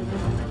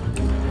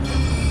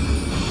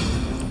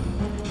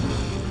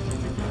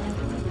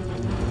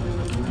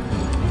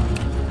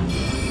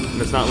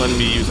 And it's not letting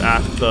me use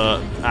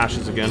the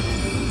ashes again.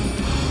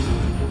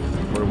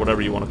 Or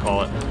whatever you want to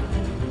call it.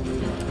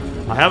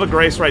 I have a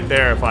grace right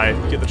there if I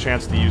get the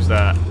chance to use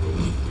that.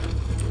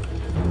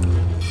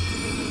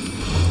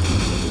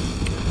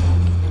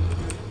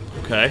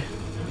 Okay.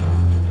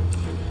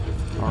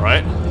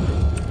 Alright.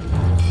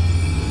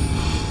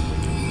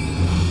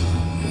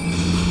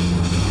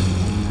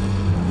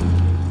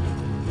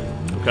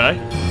 Okay.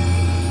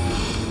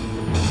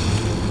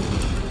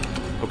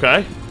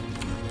 Okay.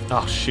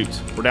 Oh, shoot.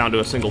 We're down to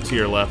a single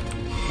tier left.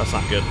 That's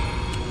not good.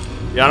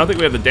 Yeah, I don't think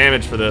we have the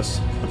damage for this,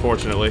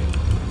 unfortunately.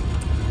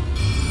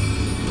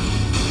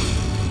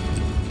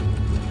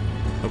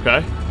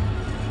 Okay.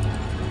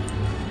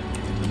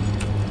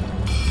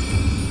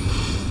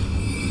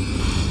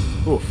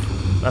 Oof,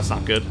 that's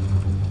not good.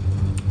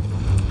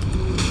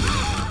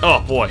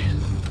 Oh boy,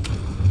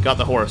 got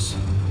the horse.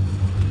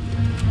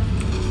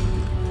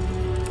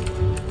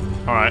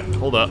 All right,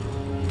 hold up.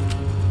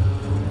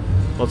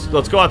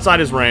 Let's go outside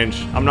his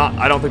range.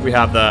 I don't think we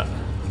have that.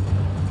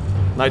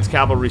 Knight's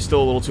cavalry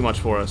still a little too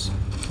much for us.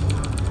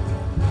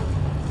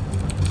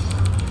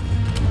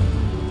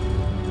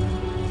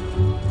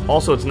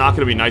 Also, it's not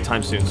going to be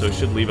nighttime soon, so it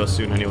should leave us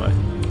soon anyway.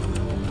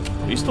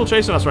 He's still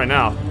chasing us right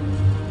now.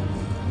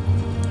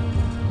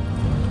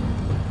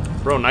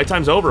 Bro,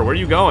 nighttime's over. Where are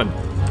you going?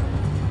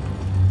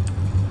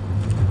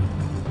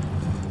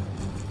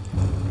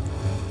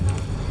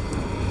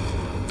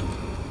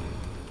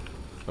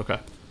 Okay.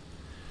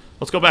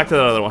 Let's go back to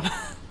that other one.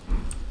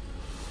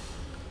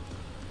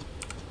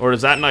 Or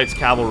is that knight's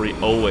cavalry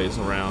always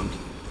around?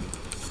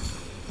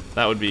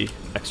 That would be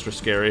extra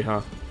scary,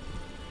 huh?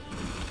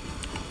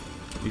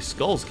 These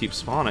skulls keep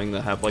spawning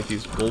that have like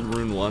these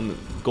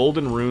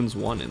golden runes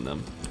 1 in them.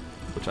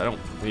 Which I don't,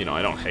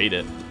 I don't hate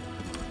it.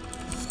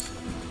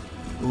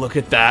 Look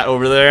at that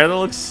over there. That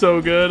looks so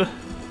good.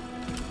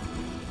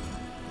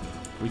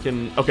 We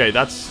can... Okay,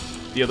 that's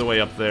the other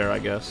way up there, I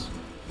guess.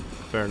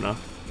 Fair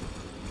enough.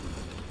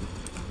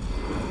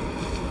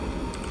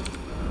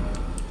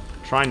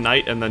 Try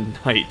night and then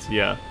night,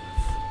 yeah.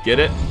 Get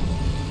it?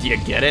 Do you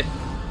get it?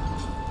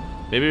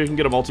 Maybe we can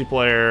get a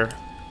multiplayer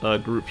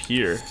group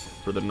here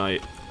for the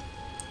night.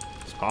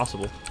 It's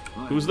possible.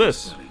 Who's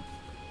this?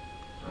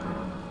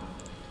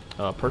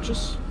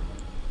 Purchase?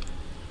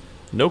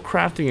 No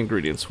crafting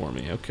ingredients for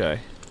me, okay.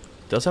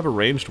 Does have a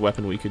ranged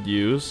weapon we could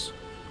use.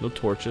 No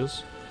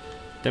torches.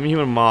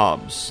 Demi-human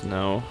mobs,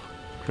 no.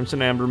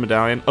 Crimson Amber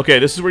Medallion. Okay,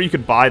 this is where you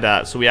could buy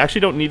that, so we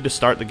actually don't need to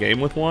start the game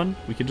with one.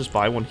 We can just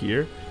buy one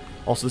here.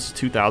 Also, this is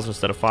 2,000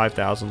 instead of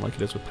 5,000 like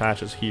it is with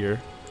patches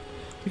here.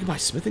 We can buy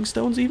smithing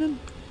stones even?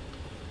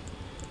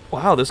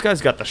 Wow, this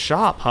guy's got the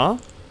shop, huh?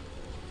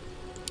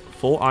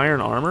 Full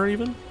iron armor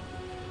even?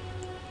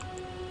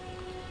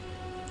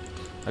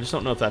 I just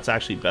don't know if that's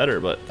actually better,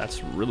 but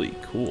that's really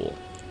cool.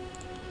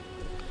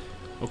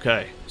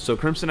 Okay, so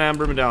Crimson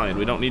Amber Medallion.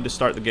 We don't need to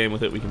start the game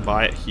with it. We can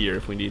buy it here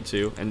if we need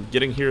to. And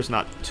getting here is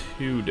not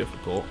too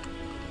difficult.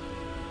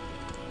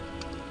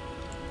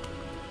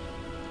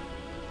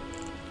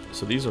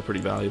 So these are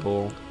pretty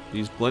valuable.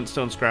 These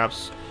glintstone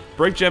scraps.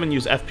 Break gem and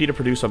use FP to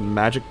produce a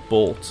magic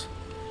bolt.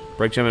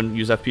 Break gem and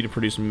use FP to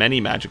produce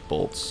many magic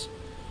bolts.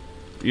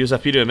 Use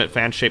FP to emit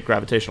fan-shaped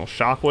gravitational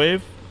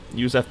shockwave.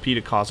 Use FP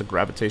to cause a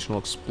gravitational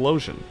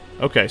explosion.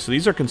 Okay, so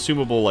these are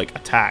consumable, like,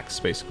 attacks,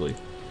 basically.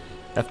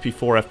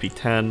 FP4,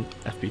 FP10,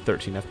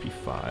 FP13,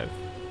 FP5.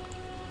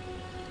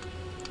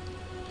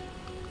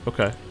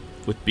 Okay.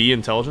 With B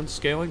intelligence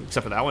scaling?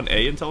 Except for that one,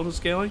 A intelligence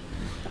scaling?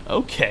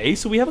 Okay,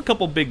 so we have a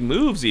couple big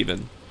moves,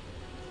 even.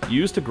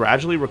 Use to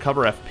gradually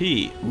recover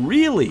FP.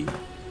 Really?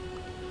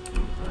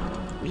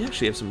 We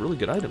actually have some really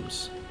good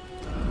items.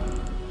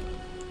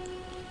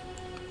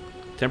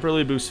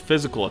 Temporarily boost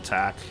physical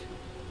attack.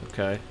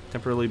 Okay.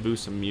 Temporarily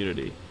boost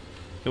immunity.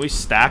 Can we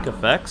stack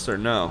effects or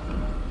no?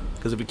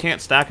 Because if we can't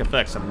stack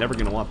effects, I'm never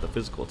going to want the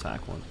physical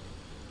attack one.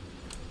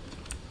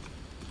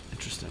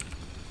 Interesting.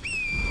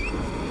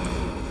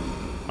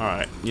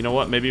 Alright. You know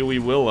what? Maybe we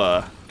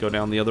will go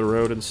down the other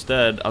road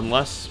instead.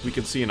 Unless we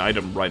can see an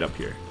item right up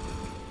here.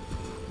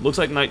 Looks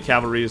like night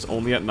cavalry is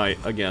only at night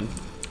again.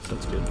 So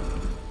that's good.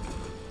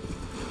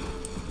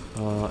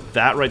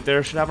 That right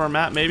there should have our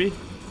map, maybe?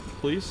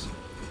 Please?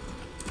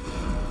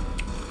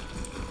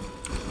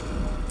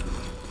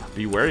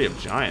 Be wary of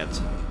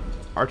giant.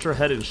 Archer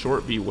head and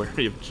short, be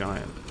wary of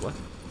giant. What?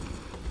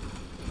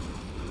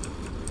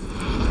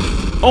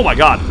 Oh my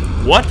god!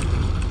 What?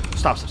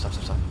 Stop, stop, stop,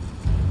 stop, stop.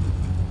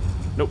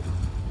 Nope.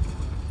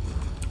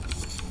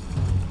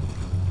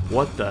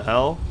 What the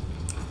hell?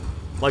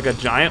 Like a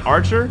giant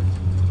archer?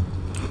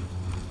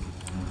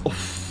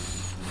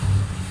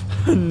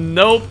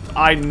 Nope.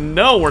 I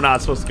know we're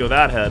not supposed to go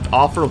that head.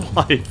 Offer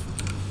life.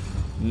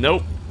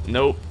 Nope.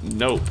 Nope.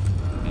 Nope.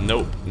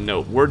 Nope.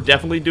 Nope. We're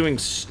definitely doing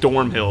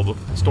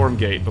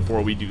Stormgate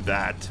before we do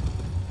that.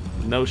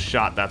 No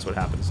shot that's what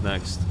happens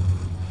next.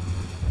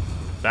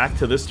 Back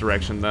to this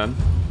direction then.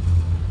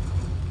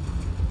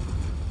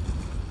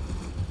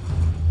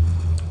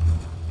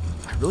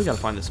 I really gotta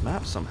find this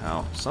map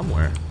somehow.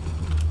 Somewhere.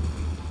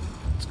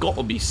 It's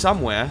gotta be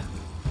somewhere.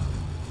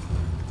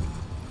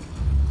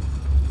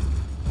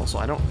 Also,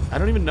 I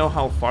don't even know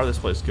how far this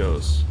place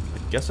goes.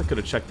 I guess I could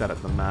have checked that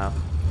at the map.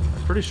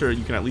 I'm pretty sure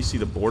you can at least see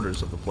the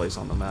borders of the place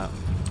on the map.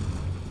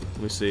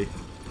 Let me see.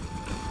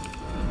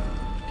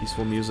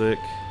 Peaceful music.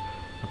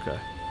 Okay.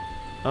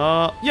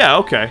 Yeah,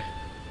 okay.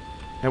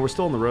 And we're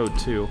still on the road,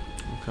 too.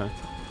 Okay.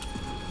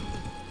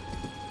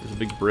 There's a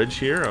big bridge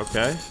here,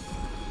 okay.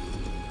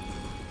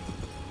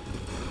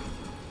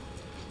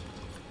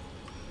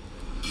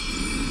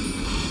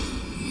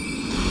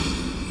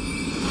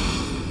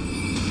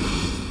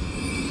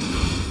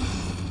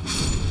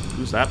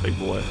 Who's that big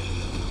boy?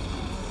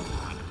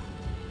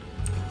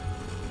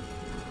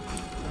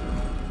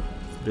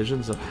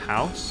 Visions of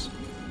house?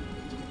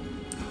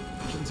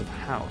 Visions of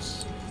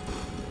house.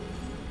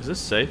 Is this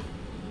safe?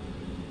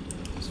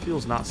 This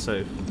feels not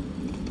safe.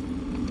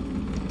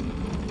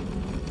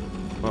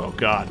 Oh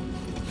god.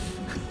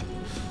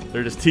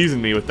 They're just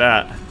teasing me with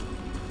that.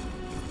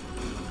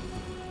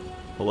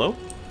 Hello?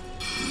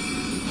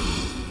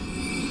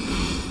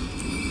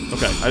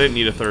 Okay, I didn't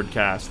need a third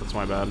cast. That's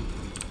my bad.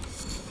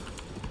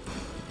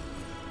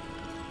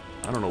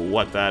 I don't know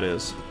what that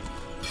is.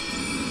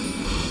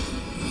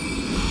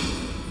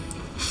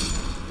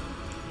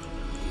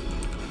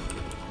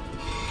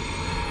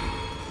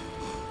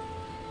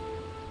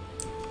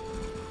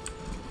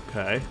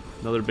 Okay,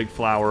 another big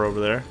flower over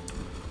there.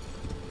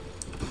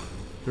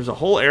 There's a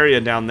whole area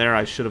down there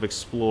I should have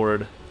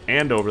explored.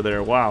 And over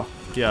there, wow.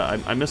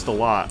 Yeah, I missed a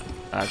lot,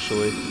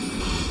 actually.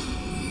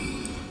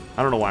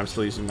 I don't know why I'm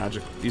still using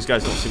magic. These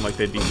guys don't seem like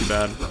they'd be too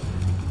bad.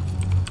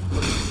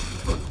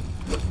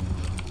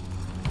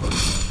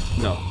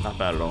 No, not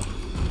bad at all.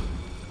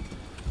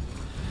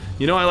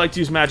 You know I like to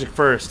use magic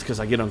first, because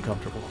I get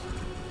uncomfortable.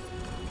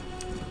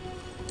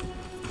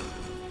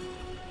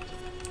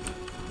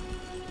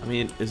 I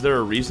mean, is there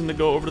a reason to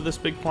go over to this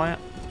big plant?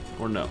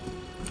 Or no?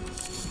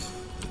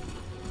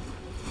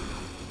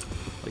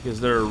 Like, is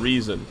there a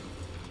reason?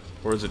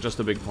 Or is it just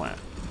a big plant?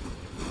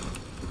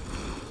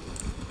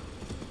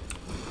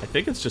 I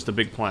think it's just a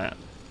big plant.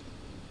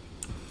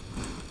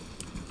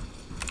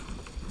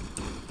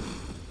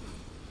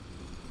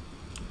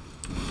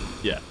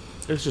 Yeah,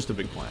 it's just a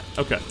big plant.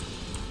 Okay.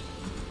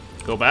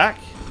 Go back.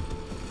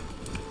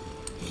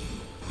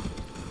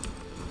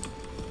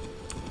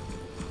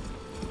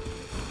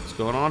 What's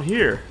going on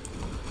here?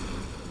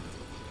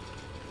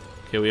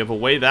 Okay, we have a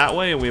way that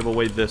way, and we have a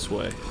way this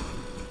way.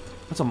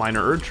 That's a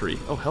minor Erdtree.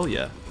 Oh, hell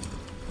yeah.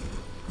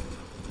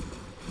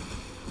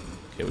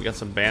 Okay, we got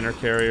some banner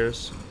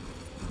carriers.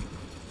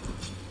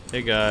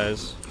 Hey,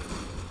 guys.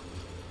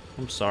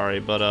 I'm sorry,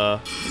 but,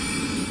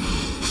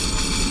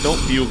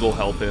 don't bugle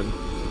help in.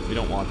 We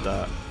don't want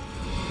that.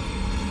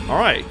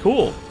 Alright,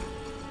 cool.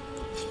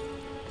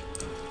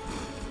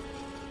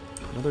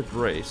 Another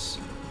grace.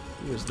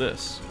 Who is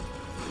this?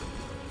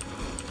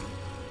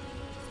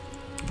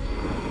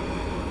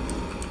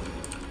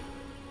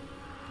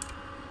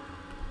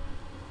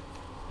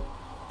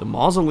 The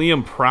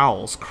mausoleum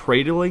prowls,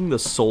 cradling the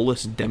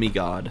soulless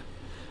demigod.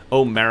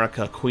 O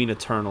Marika, Queen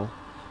Eternal,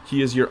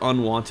 he is your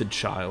unwanted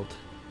child.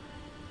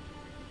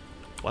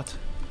 What?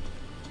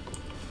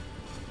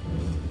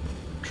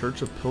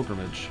 Church of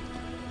Pilgrimage.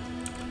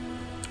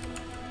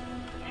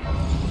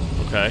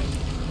 Okay.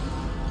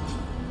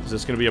 Is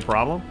this going to be a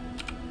problem?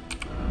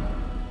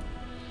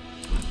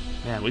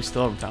 Man, we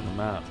still haven't found the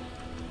map.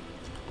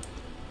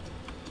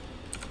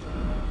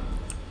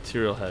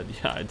 Material head,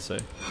 yeah, I'd say.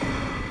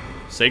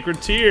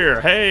 Sacred Tear!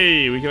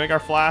 Hey, we can make our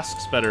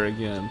flasks better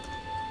again.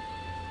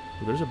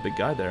 Oh, there's a big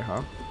guy there,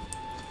 huh?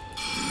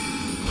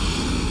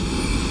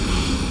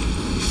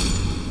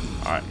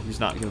 Alright, he's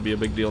not going to be a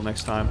big deal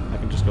next time. I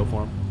can just go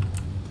for him.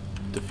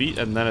 Defeat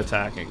and then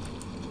attacking.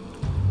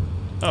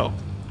 Oh,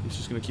 he's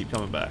just going to keep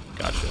coming back.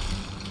 Gotcha.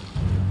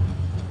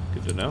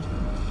 Good to know.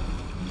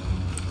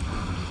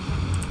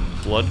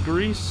 Blood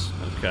grease?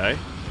 Okay,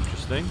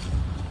 interesting.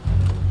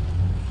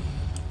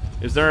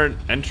 Is there an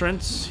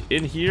entrance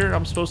in here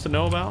I'm supposed to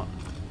know about?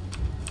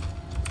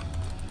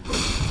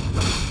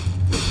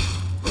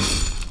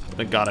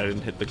 Thank God I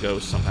didn't hit the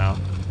ghost somehow.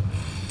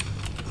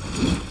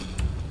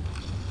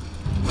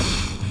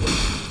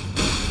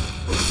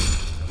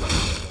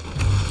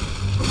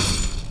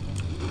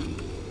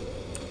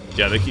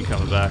 Yeah, they keep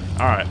coming back.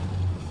 Alright.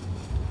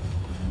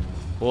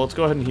 Well, let's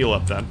go ahead and heal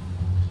up then.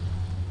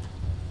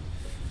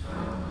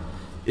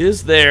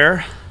 Is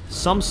there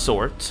some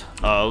sort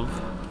of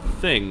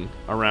thing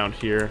around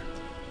here?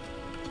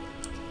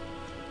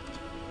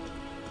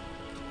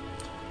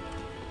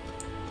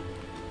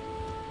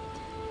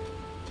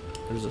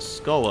 There's a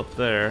skull up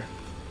there.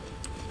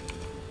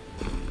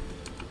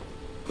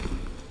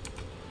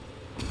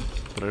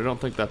 But I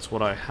don't think that's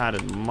what I had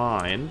in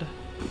mind.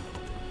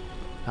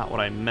 Not what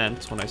I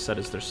meant when I said,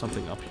 is there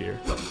something up here?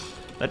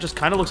 That just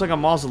kind of looks like a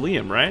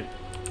mausoleum, right?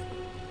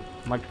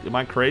 Am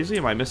I crazy?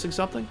 Am I missing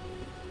something?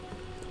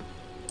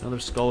 Another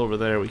skull over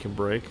there we can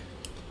break.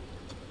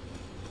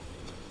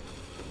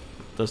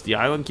 Does the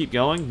island keep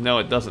going? No,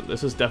 it doesn't.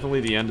 This is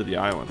definitely the end of the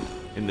island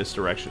in this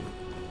direction.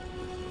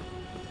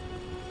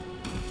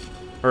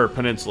 Or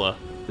peninsula.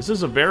 This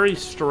is a very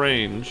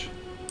strange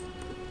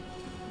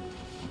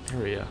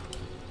area.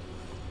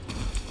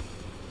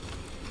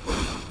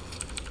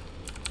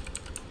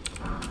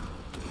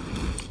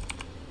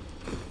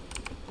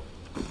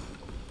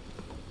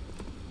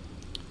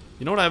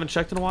 You know what I haven't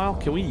checked in a while?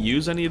 Can we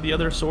use any of the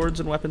other swords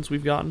and weapons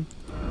we've gotten?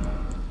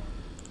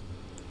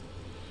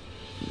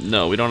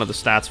 No, we don't have the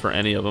stats for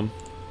any of them.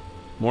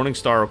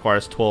 Morningstar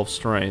requires 12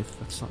 strength.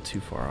 That's not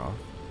too far off.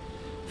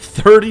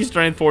 30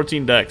 strength,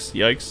 14 dex.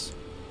 Yikes.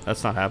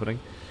 That's not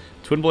happening.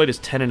 Twin Blade is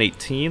 10 and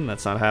 18.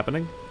 That's not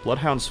happening.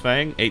 Bloodhound's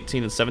Fang,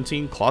 18 and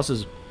 17.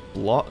 Klaus's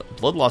blood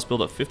loss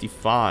build at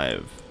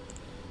 55.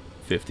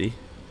 50.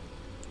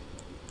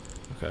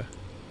 Okay.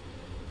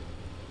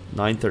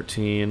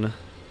 913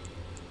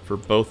 for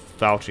both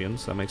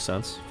Falchions. That makes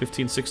sense.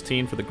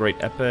 1516 for the Great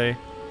Epee.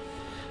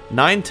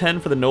 910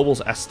 for the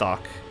Noble's Estoc.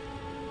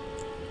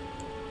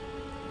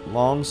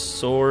 Long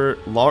Sword.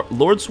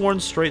 Lordsworn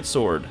Straight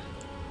Sword.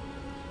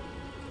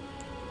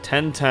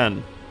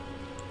 1010.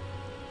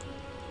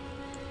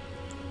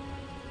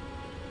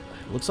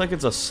 Looks like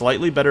it's a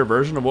slightly better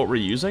version of what we're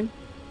using.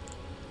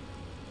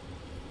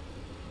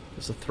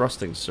 It's a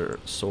thrusting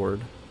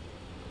sword.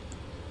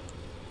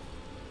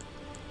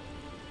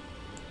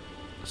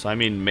 So, I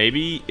mean,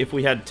 maybe if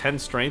we had 10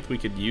 strength, we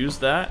could use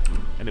that,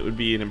 and it would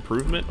be an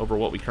improvement over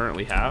what we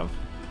currently have.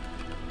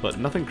 But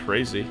nothing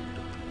crazy.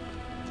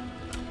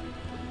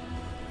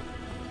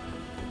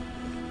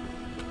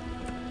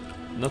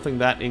 Nothing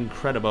that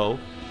incredible.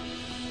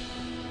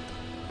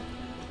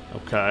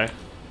 Okay.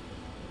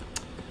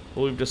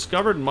 Well, we've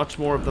discovered much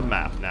more of the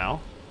map now,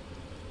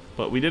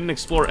 but we didn't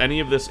explore any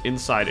of this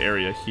inside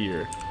area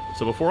here.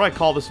 So before I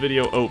call this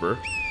video over,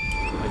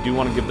 I do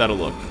want to give that a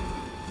look.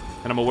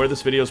 And I'm aware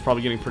this video is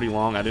probably getting pretty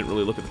long. I didn't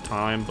really look at the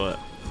time, but,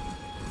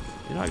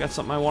 you know, I got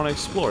something I want to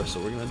explore, so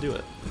we're going to do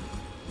it.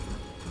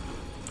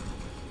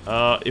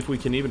 If we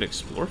can even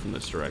explore from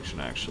this direction,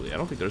 actually. I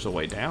don't think there's a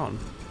way down.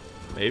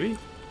 Maybe?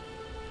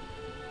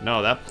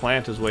 No, that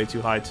plant is way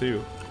too high,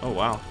 too. Oh,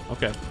 wow.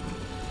 Okay.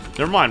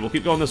 Never mind. We'll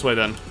keep going this way,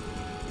 then.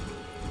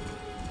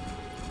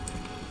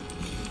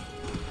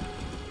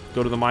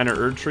 Go to the minor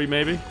Erdtree,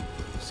 maybe?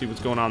 See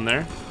what's going on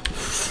there.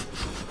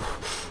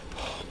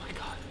 Oh, my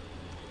God.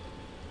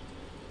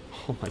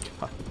 Oh, my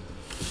God.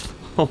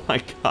 Oh,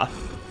 my God.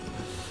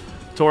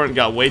 Torrent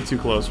got way too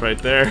close right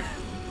there.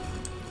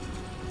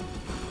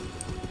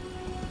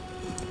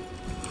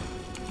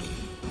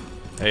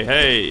 Hey,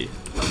 hey.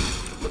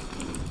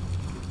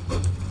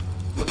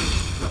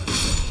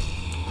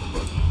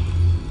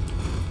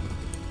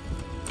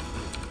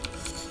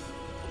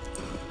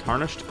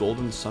 Tarnished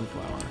golden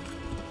sunflower.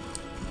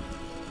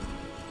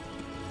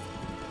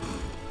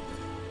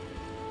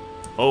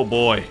 Oh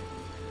boy.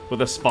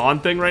 With a spawn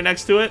thing right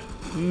next to it?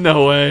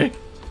 No way.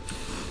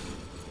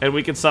 And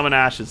we can summon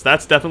ashes.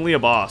 That's definitely a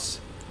boss.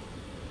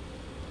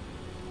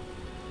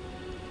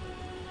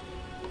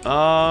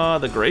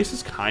 The Grace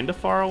is kind of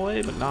far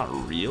away, but not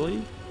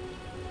really.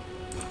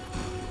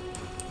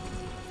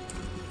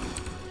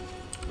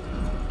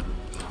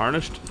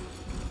 Tarnished.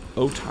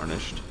 Oh,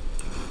 tarnished.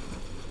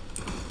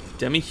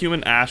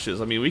 Demi-human ashes.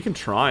 I mean, we can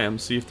try them,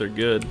 see if they're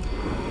good.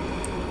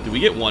 Do we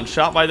get one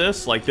shot by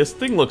this? Like, this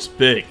thing looks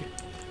big.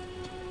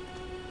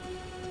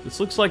 This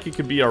looks like it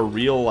could be our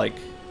real, like,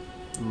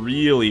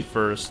 really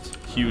first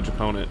huge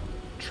opponent.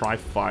 Try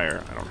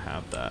fire. I don't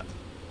have that.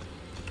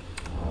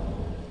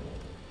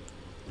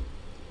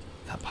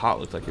 That pot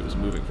looked like it was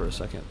moving for a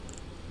second.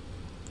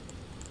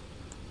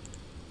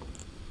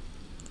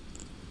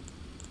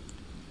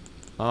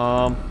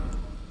 Try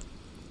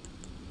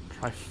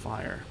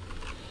fire.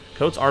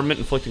 Coats armament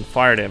inflicting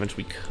fire damage.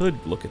 We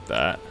could look at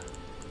that.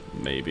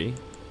 Maybe.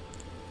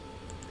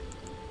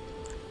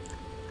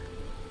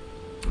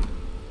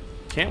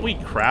 Can't we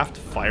craft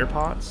fire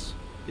pots?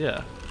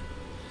 Yeah.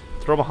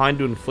 Throw behind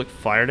to inflict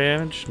fire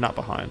damage? Not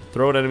behind.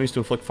 Throw at enemies to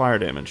inflict fire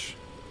damage.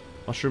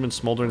 Mushroom and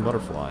smoldering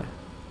butterfly.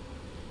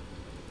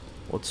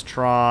 Let's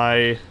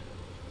try...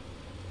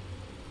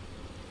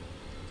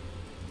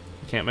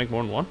 Can't make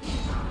more than one?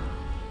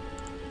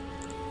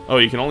 Oh,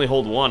 you can only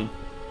hold one.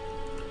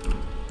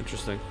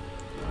 Interesting.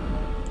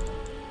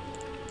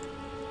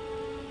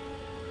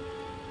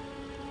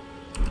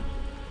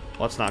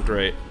 Well, that's not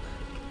great.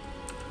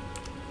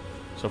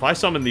 So if I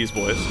summon these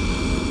boys...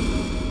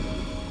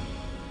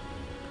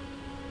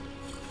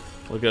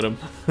 Look at them.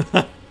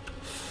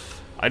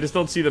 I just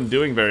don't see them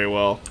doing very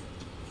well.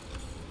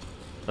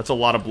 That's a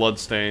lot of blood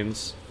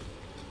stains.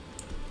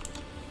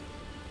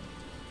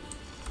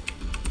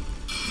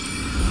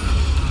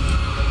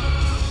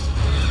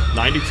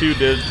 $92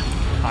 did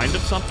kind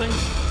of something.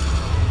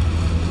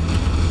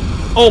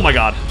 Oh my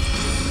god.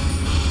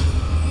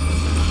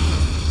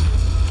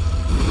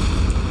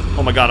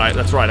 Oh my god,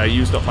 that's right, I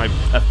used up my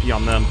FP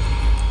on them.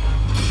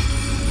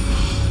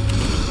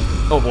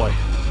 Oh boy.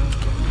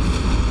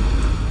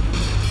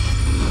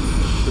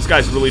 This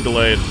guy's really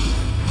delayed.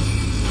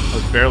 I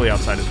was barely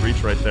outside his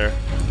reach right there.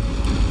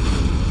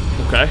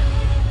 Okay.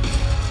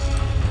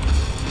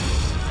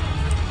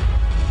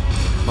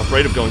 I'm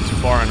afraid of going too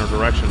far in her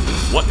direction.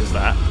 What is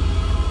that?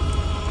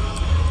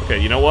 Okay,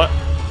 you know what?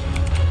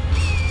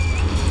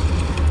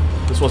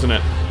 This wasn't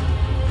it.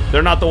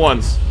 They're not the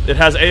ones. It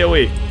has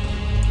AoE.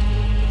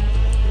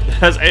 It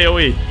has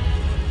AoE.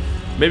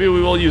 Maybe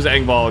we will use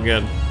Angball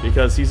again,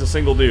 because he's a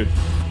single dude.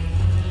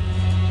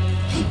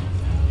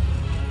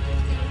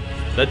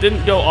 That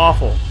didn't go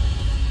awful.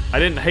 I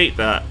didn't hate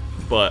that,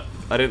 but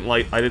I didn't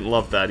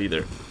love that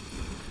either.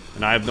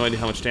 And I have no idea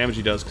how much damage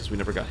he does because we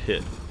never got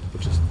hit,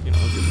 which is, you know,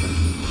 a good thing.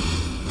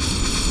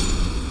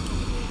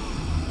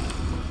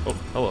 Oh,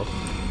 hello.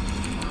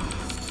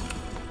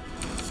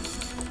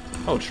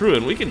 Oh, true,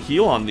 and we can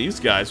heal on these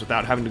guys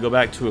without having to go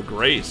back to a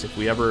Grace if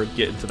we ever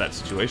get into that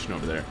situation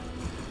over there.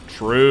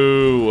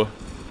 True.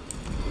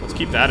 Let's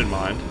keep that in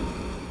mind.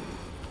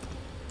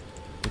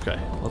 Okay,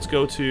 let's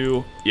go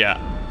to... Yeah.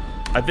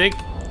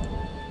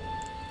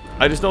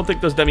 I just don't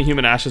think those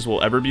demi-human ashes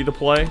will ever be the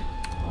play.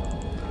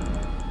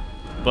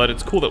 But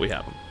it's cool that we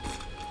have them.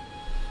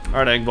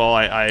 Alright, Angball,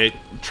 I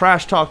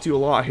trash-talked you a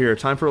lot here.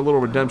 Time for a little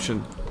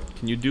redemption.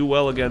 Can you do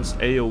well against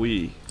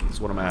AoE?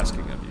 Is what I'm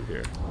asking of you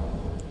here.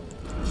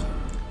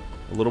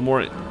 A little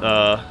more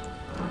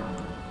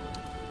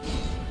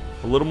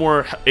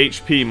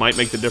HP might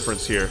make the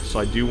difference here. So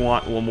I do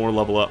want one more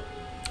level up.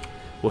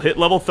 We'll hit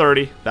level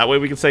 30. That way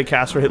we can say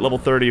Caster hit level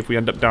 30 if we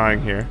end up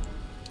dying here.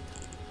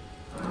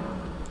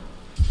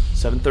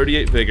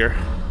 738 vigor.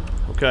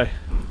 Okay.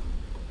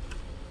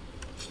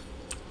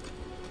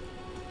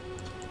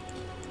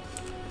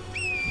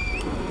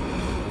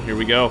 Here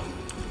we go.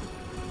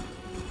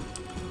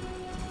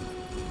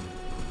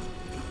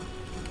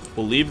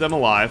 We'll leave them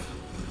alive.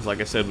 Because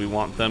like I said, we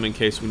want them in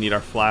case we need our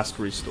flasks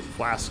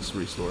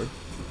restored.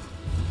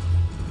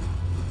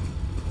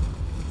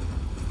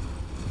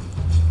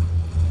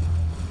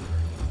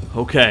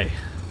 Okay.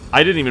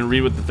 I didn't even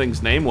read what the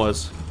thing's name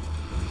was.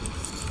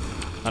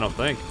 I don't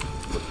think.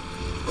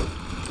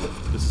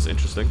 This is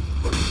interesting.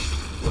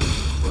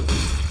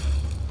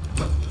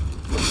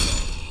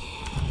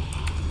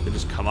 They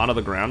just come out of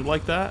the ground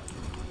like that?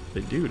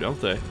 They do, don't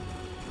they?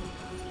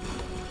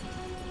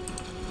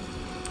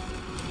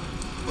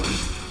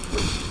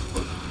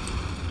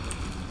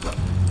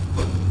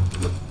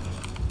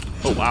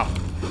 Oh, wow.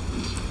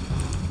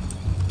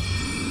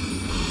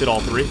 Did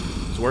all three?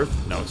 It's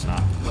worth? No, it's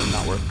not. It's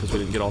not worth because we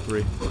didn't get all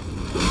three.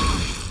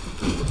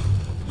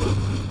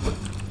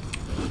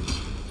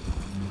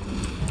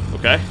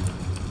 Okay.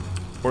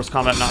 Force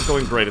combat not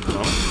going great at the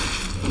moment.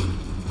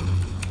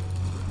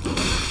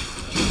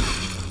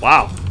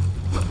 Wow.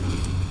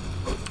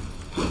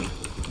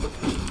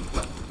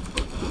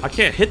 I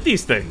can't hit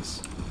these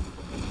things.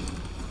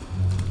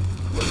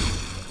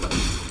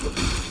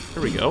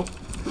 There we go.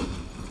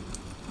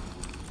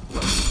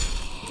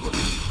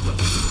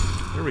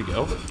 There we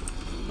go.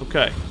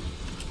 Okay.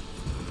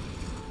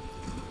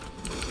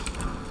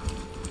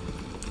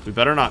 We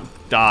better not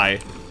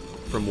die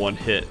from one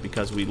hit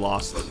because we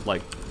lost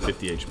like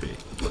 50 HP.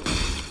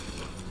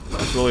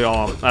 That's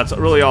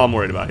really all I'm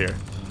worried about here.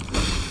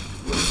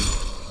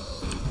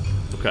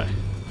 Okay.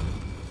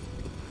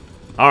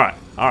 Alright.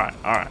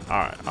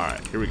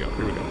 Here we go.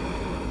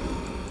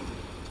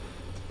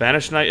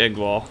 Banished Knight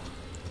Eggball,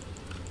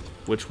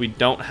 which we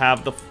don't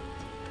have the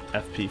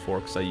FP for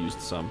because I used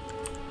some.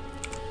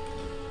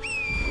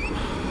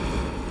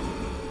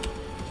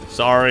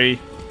 Sorry.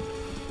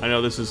 I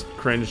know this is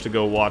cringe to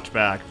go watch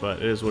back, but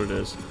it is what it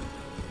is.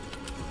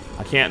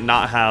 I can't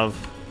not have,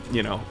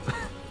 you know...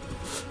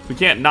 we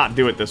can't not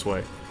do it this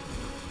way.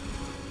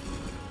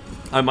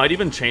 I might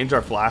even change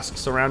our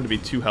flasks around to be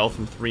 2 health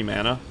and 3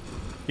 mana,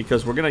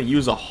 because we're going to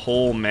use a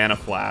whole mana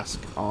flask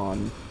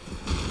on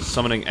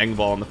summoning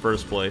Engball in the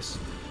first place.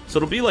 So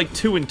it'll be like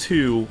 2 and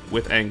 2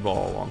 with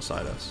Engball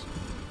alongside us.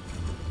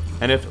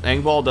 And if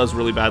Engball does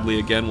really badly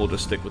again, we'll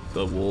just stick with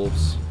the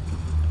wolves.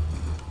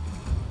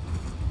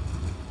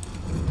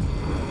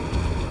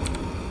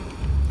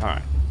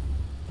 Alright.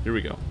 Here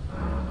we go.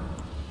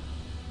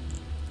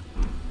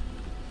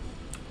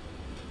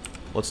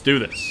 Let's do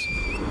this.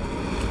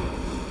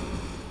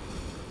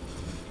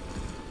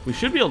 We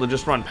should be able to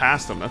just run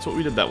past them. That's what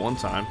we did that one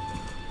time.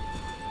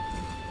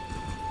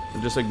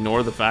 And just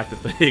ignore the fact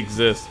that they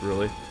exist,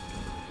 really.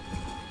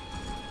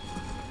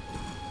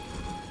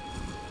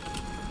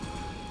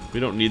 We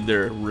don't need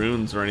their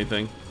runes or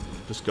anything.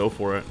 Just go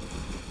for it.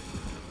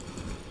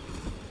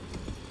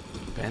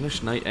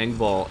 Banished Knight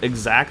Engball.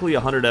 Exactly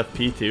 100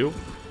 FP, too.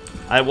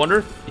 I wonder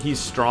if he's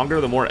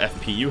stronger the more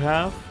FP you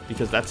have,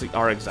 because that's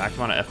our exact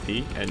amount of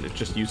FP, and it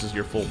just uses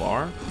your full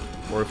bar.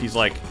 Or if he's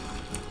like...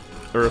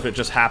 Or if it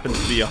just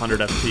happens to be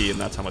 100 FP, and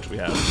that's how much we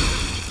have.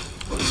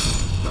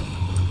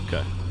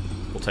 Okay.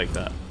 We'll take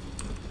that.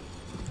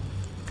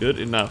 Good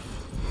enough.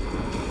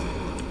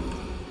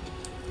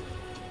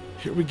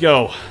 Here we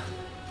go.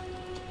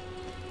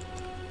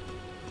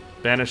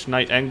 Banished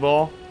Knight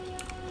Engball.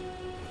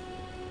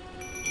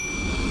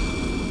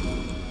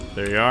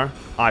 There you are.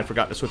 Oh, I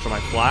forgot to switch on my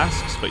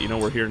flasks, but you know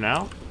we're here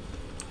now.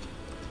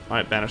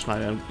 Alright, Banished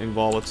Knight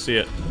Engball, let's see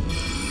it.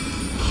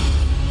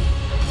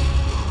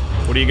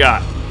 What do you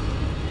got?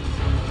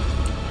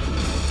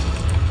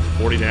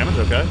 40 damage,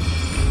 okay.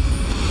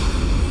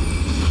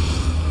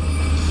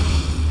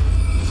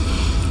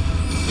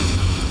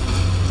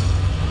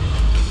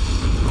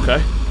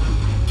 Okay.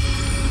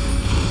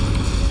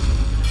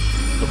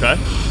 Okay.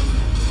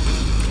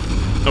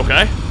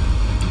 Okay.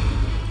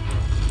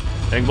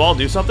 Engball,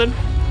 do something.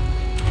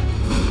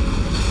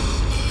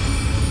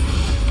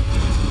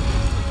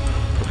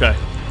 Okay.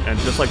 And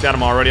just like that,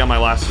 I'm already on my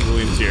last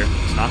civilians here.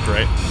 It's not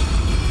great.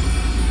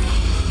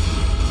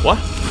 What?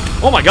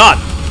 Oh my god!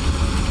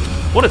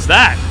 What is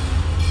that?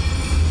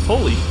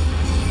 Holy.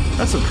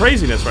 That's some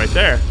craziness right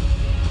there.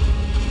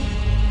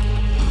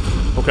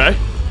 Okay.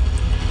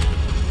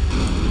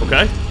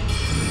 Okay.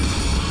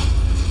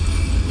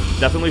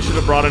 Definitely should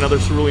have brought another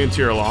cerulean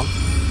tier along.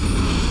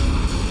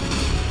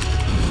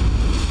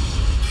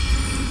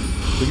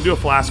 We can do a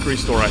flask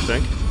restore, I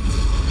think.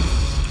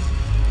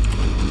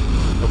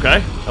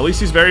 Okay. At least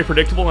he's very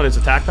predictable in his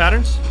attack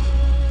patterns.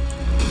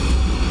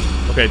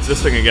 Okay, it's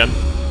this thing again.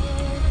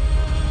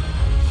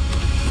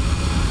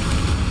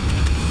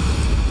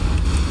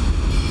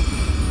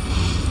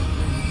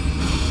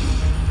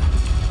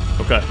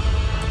 Okay.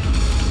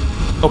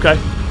 Okay.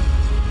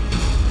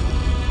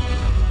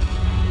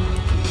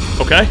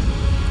 Okay.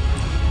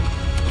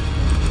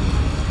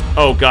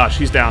 Oh gosh,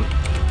 he's down.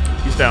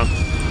 He's down.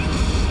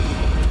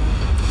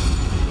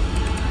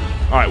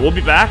 Alright, we'll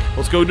be back.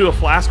 Let's go do a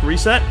flask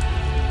reset.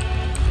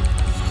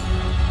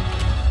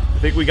 I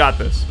think we got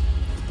this.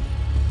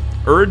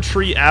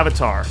 Erdtree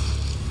Avatar.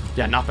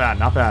 Yeah, not bad,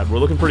 not bad. We're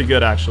looking pretty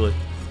good, actually.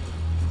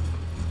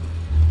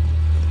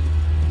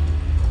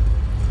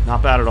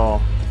 Not bad at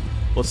all.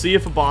 Let's see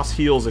if a boss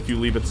heals if you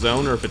leave its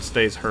zone or if it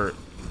stays hurt.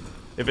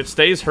 If it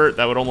stays hurt,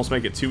 that would almost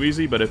make it too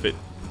easy, but if it...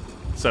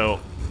 So,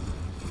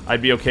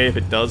 I'd be okay if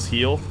it does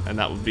heal, and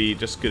that would be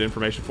just good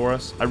information for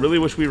us. I really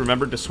wish we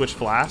remembered to switch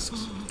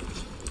flasks,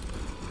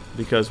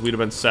 because we'd have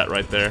been set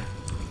right there.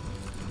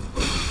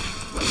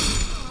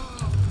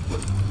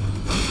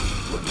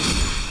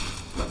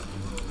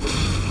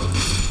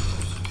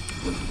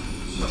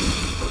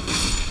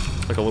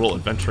 Like a little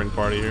adventuring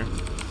party here.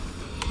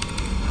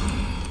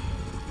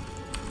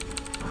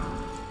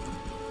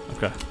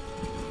 Okay.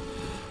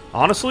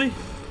 Honestly,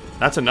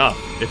 that's enough.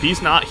 If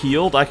he's not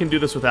healed, I can do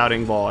this without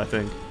Ingval, I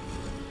think.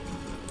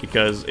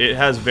 Because it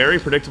has very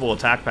predictable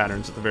attack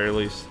patterns at the very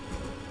least.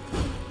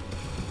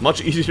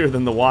 Much easier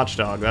than the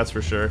Watchdog, that's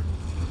for sure.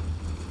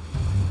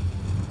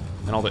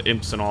 And all the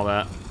imps and all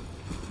that.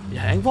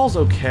 Yeah, Ingval's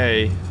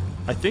okay.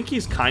 I think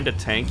he's kind of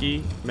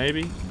tanky,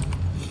 maybe.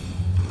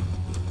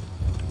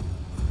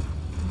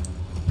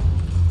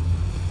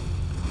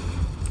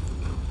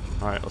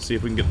 Alright, let's see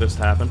if we can get this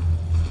to happen.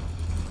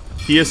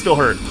 He is still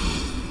hurt.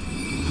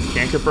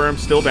 Can't confirm,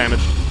 still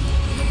damaged.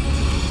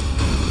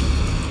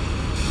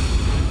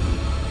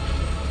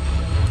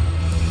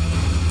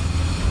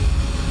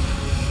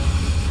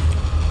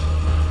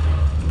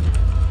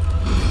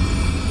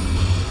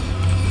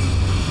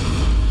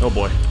 Oh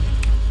boy.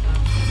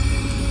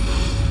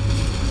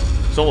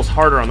 It's almost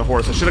harder on the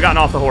horse. I should have gotten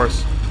off the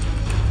horse.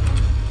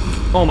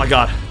 Oh my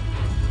god.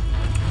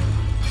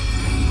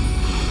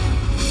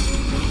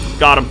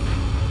 Got him.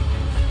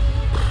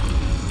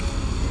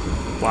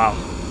 Wow.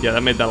 Yeah,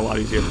 that made that a lot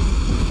easier.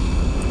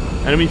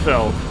 Enemy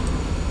felled.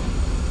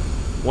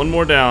 One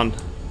more down.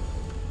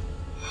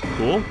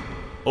 Cool.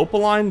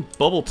 Opaline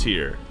Bubble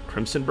Tier.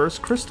 Crimson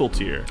Burst Crystal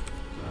Tier.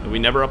 And we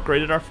never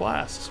upgraded our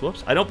flasks.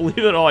 Whoops. I don't believe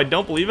it. Oh, I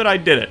don't believe it. I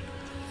did it.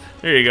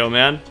 There you go,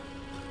 man.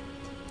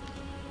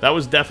 That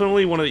was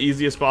definitely one of the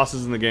easiest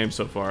bosses in the game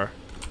so far.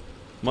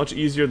 Much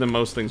easier than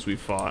most things we've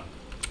fought.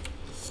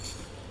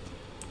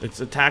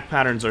 Its attack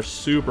patterns are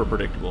super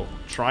predictable.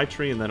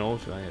 Tri-tree and then oh,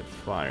 if I hit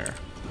fire.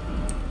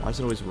 Why is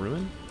it always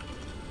ruined?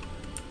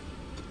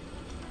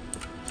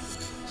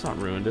 It's not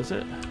ruined, is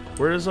it?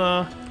 Where's,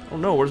 oh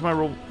no, where's my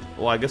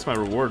well, I guess my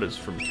reward is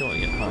from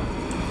killing it, huh?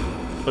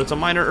 But it's a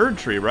minor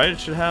Erdtree, right? It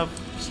should have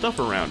stuff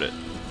around it.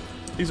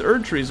 These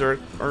Erdtrees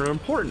are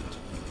important.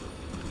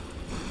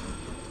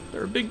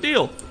 They're a big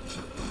deal.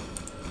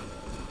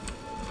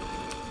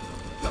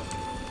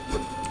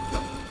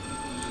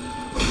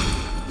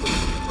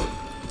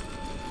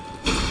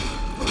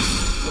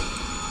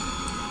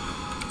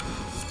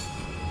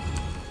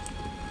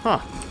 Huh.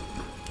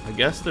 I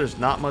guess there's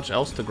not much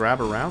else to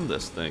grab around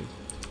this thing.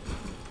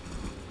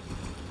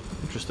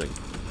 Interesting.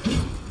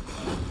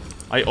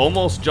 I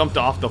almost jumped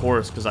off the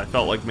horse because I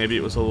felt like maybe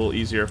it was a little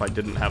easier if I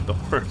didn't have the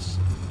horse.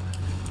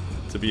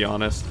 To be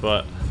honest,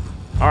 but...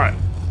 Alright.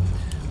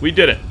 We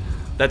did it.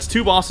 That's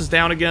 2 bosses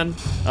down again.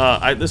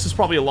 This is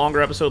probably a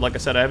longer episode. Like I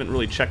said, I haven't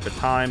really checked the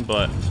time,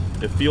 but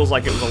it feels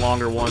like it was a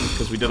longer one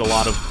because we did a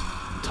lot of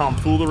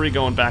tomfoolery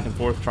going back and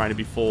forth trying to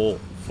be full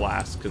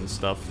flask and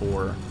stuff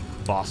for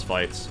boss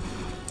fights.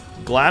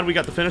 Glad we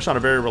got to finish on a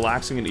very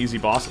relaxing and easy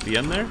boss at the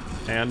end there.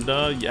 And,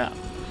 yeah.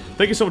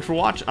 Thank you so much for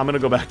watching. I'm going to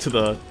go back to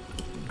the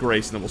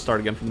Grace and then we'll start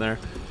again from there.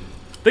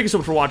 Thank you so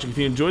much for watching. If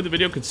you enjoyed the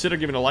video, consider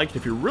giving it a like. And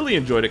if you really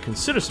enjoyed it,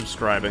 consider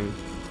subscribing.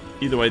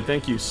 Either way,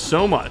 thank you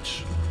so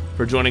much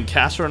for joining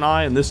Castor and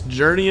I in this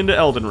journey into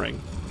Elden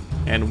Ring.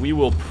 And we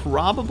will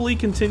probably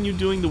continue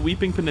doing the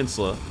Weeping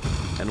Peninsula.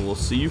 And we'll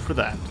see you for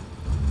that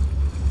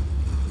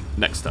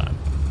next time.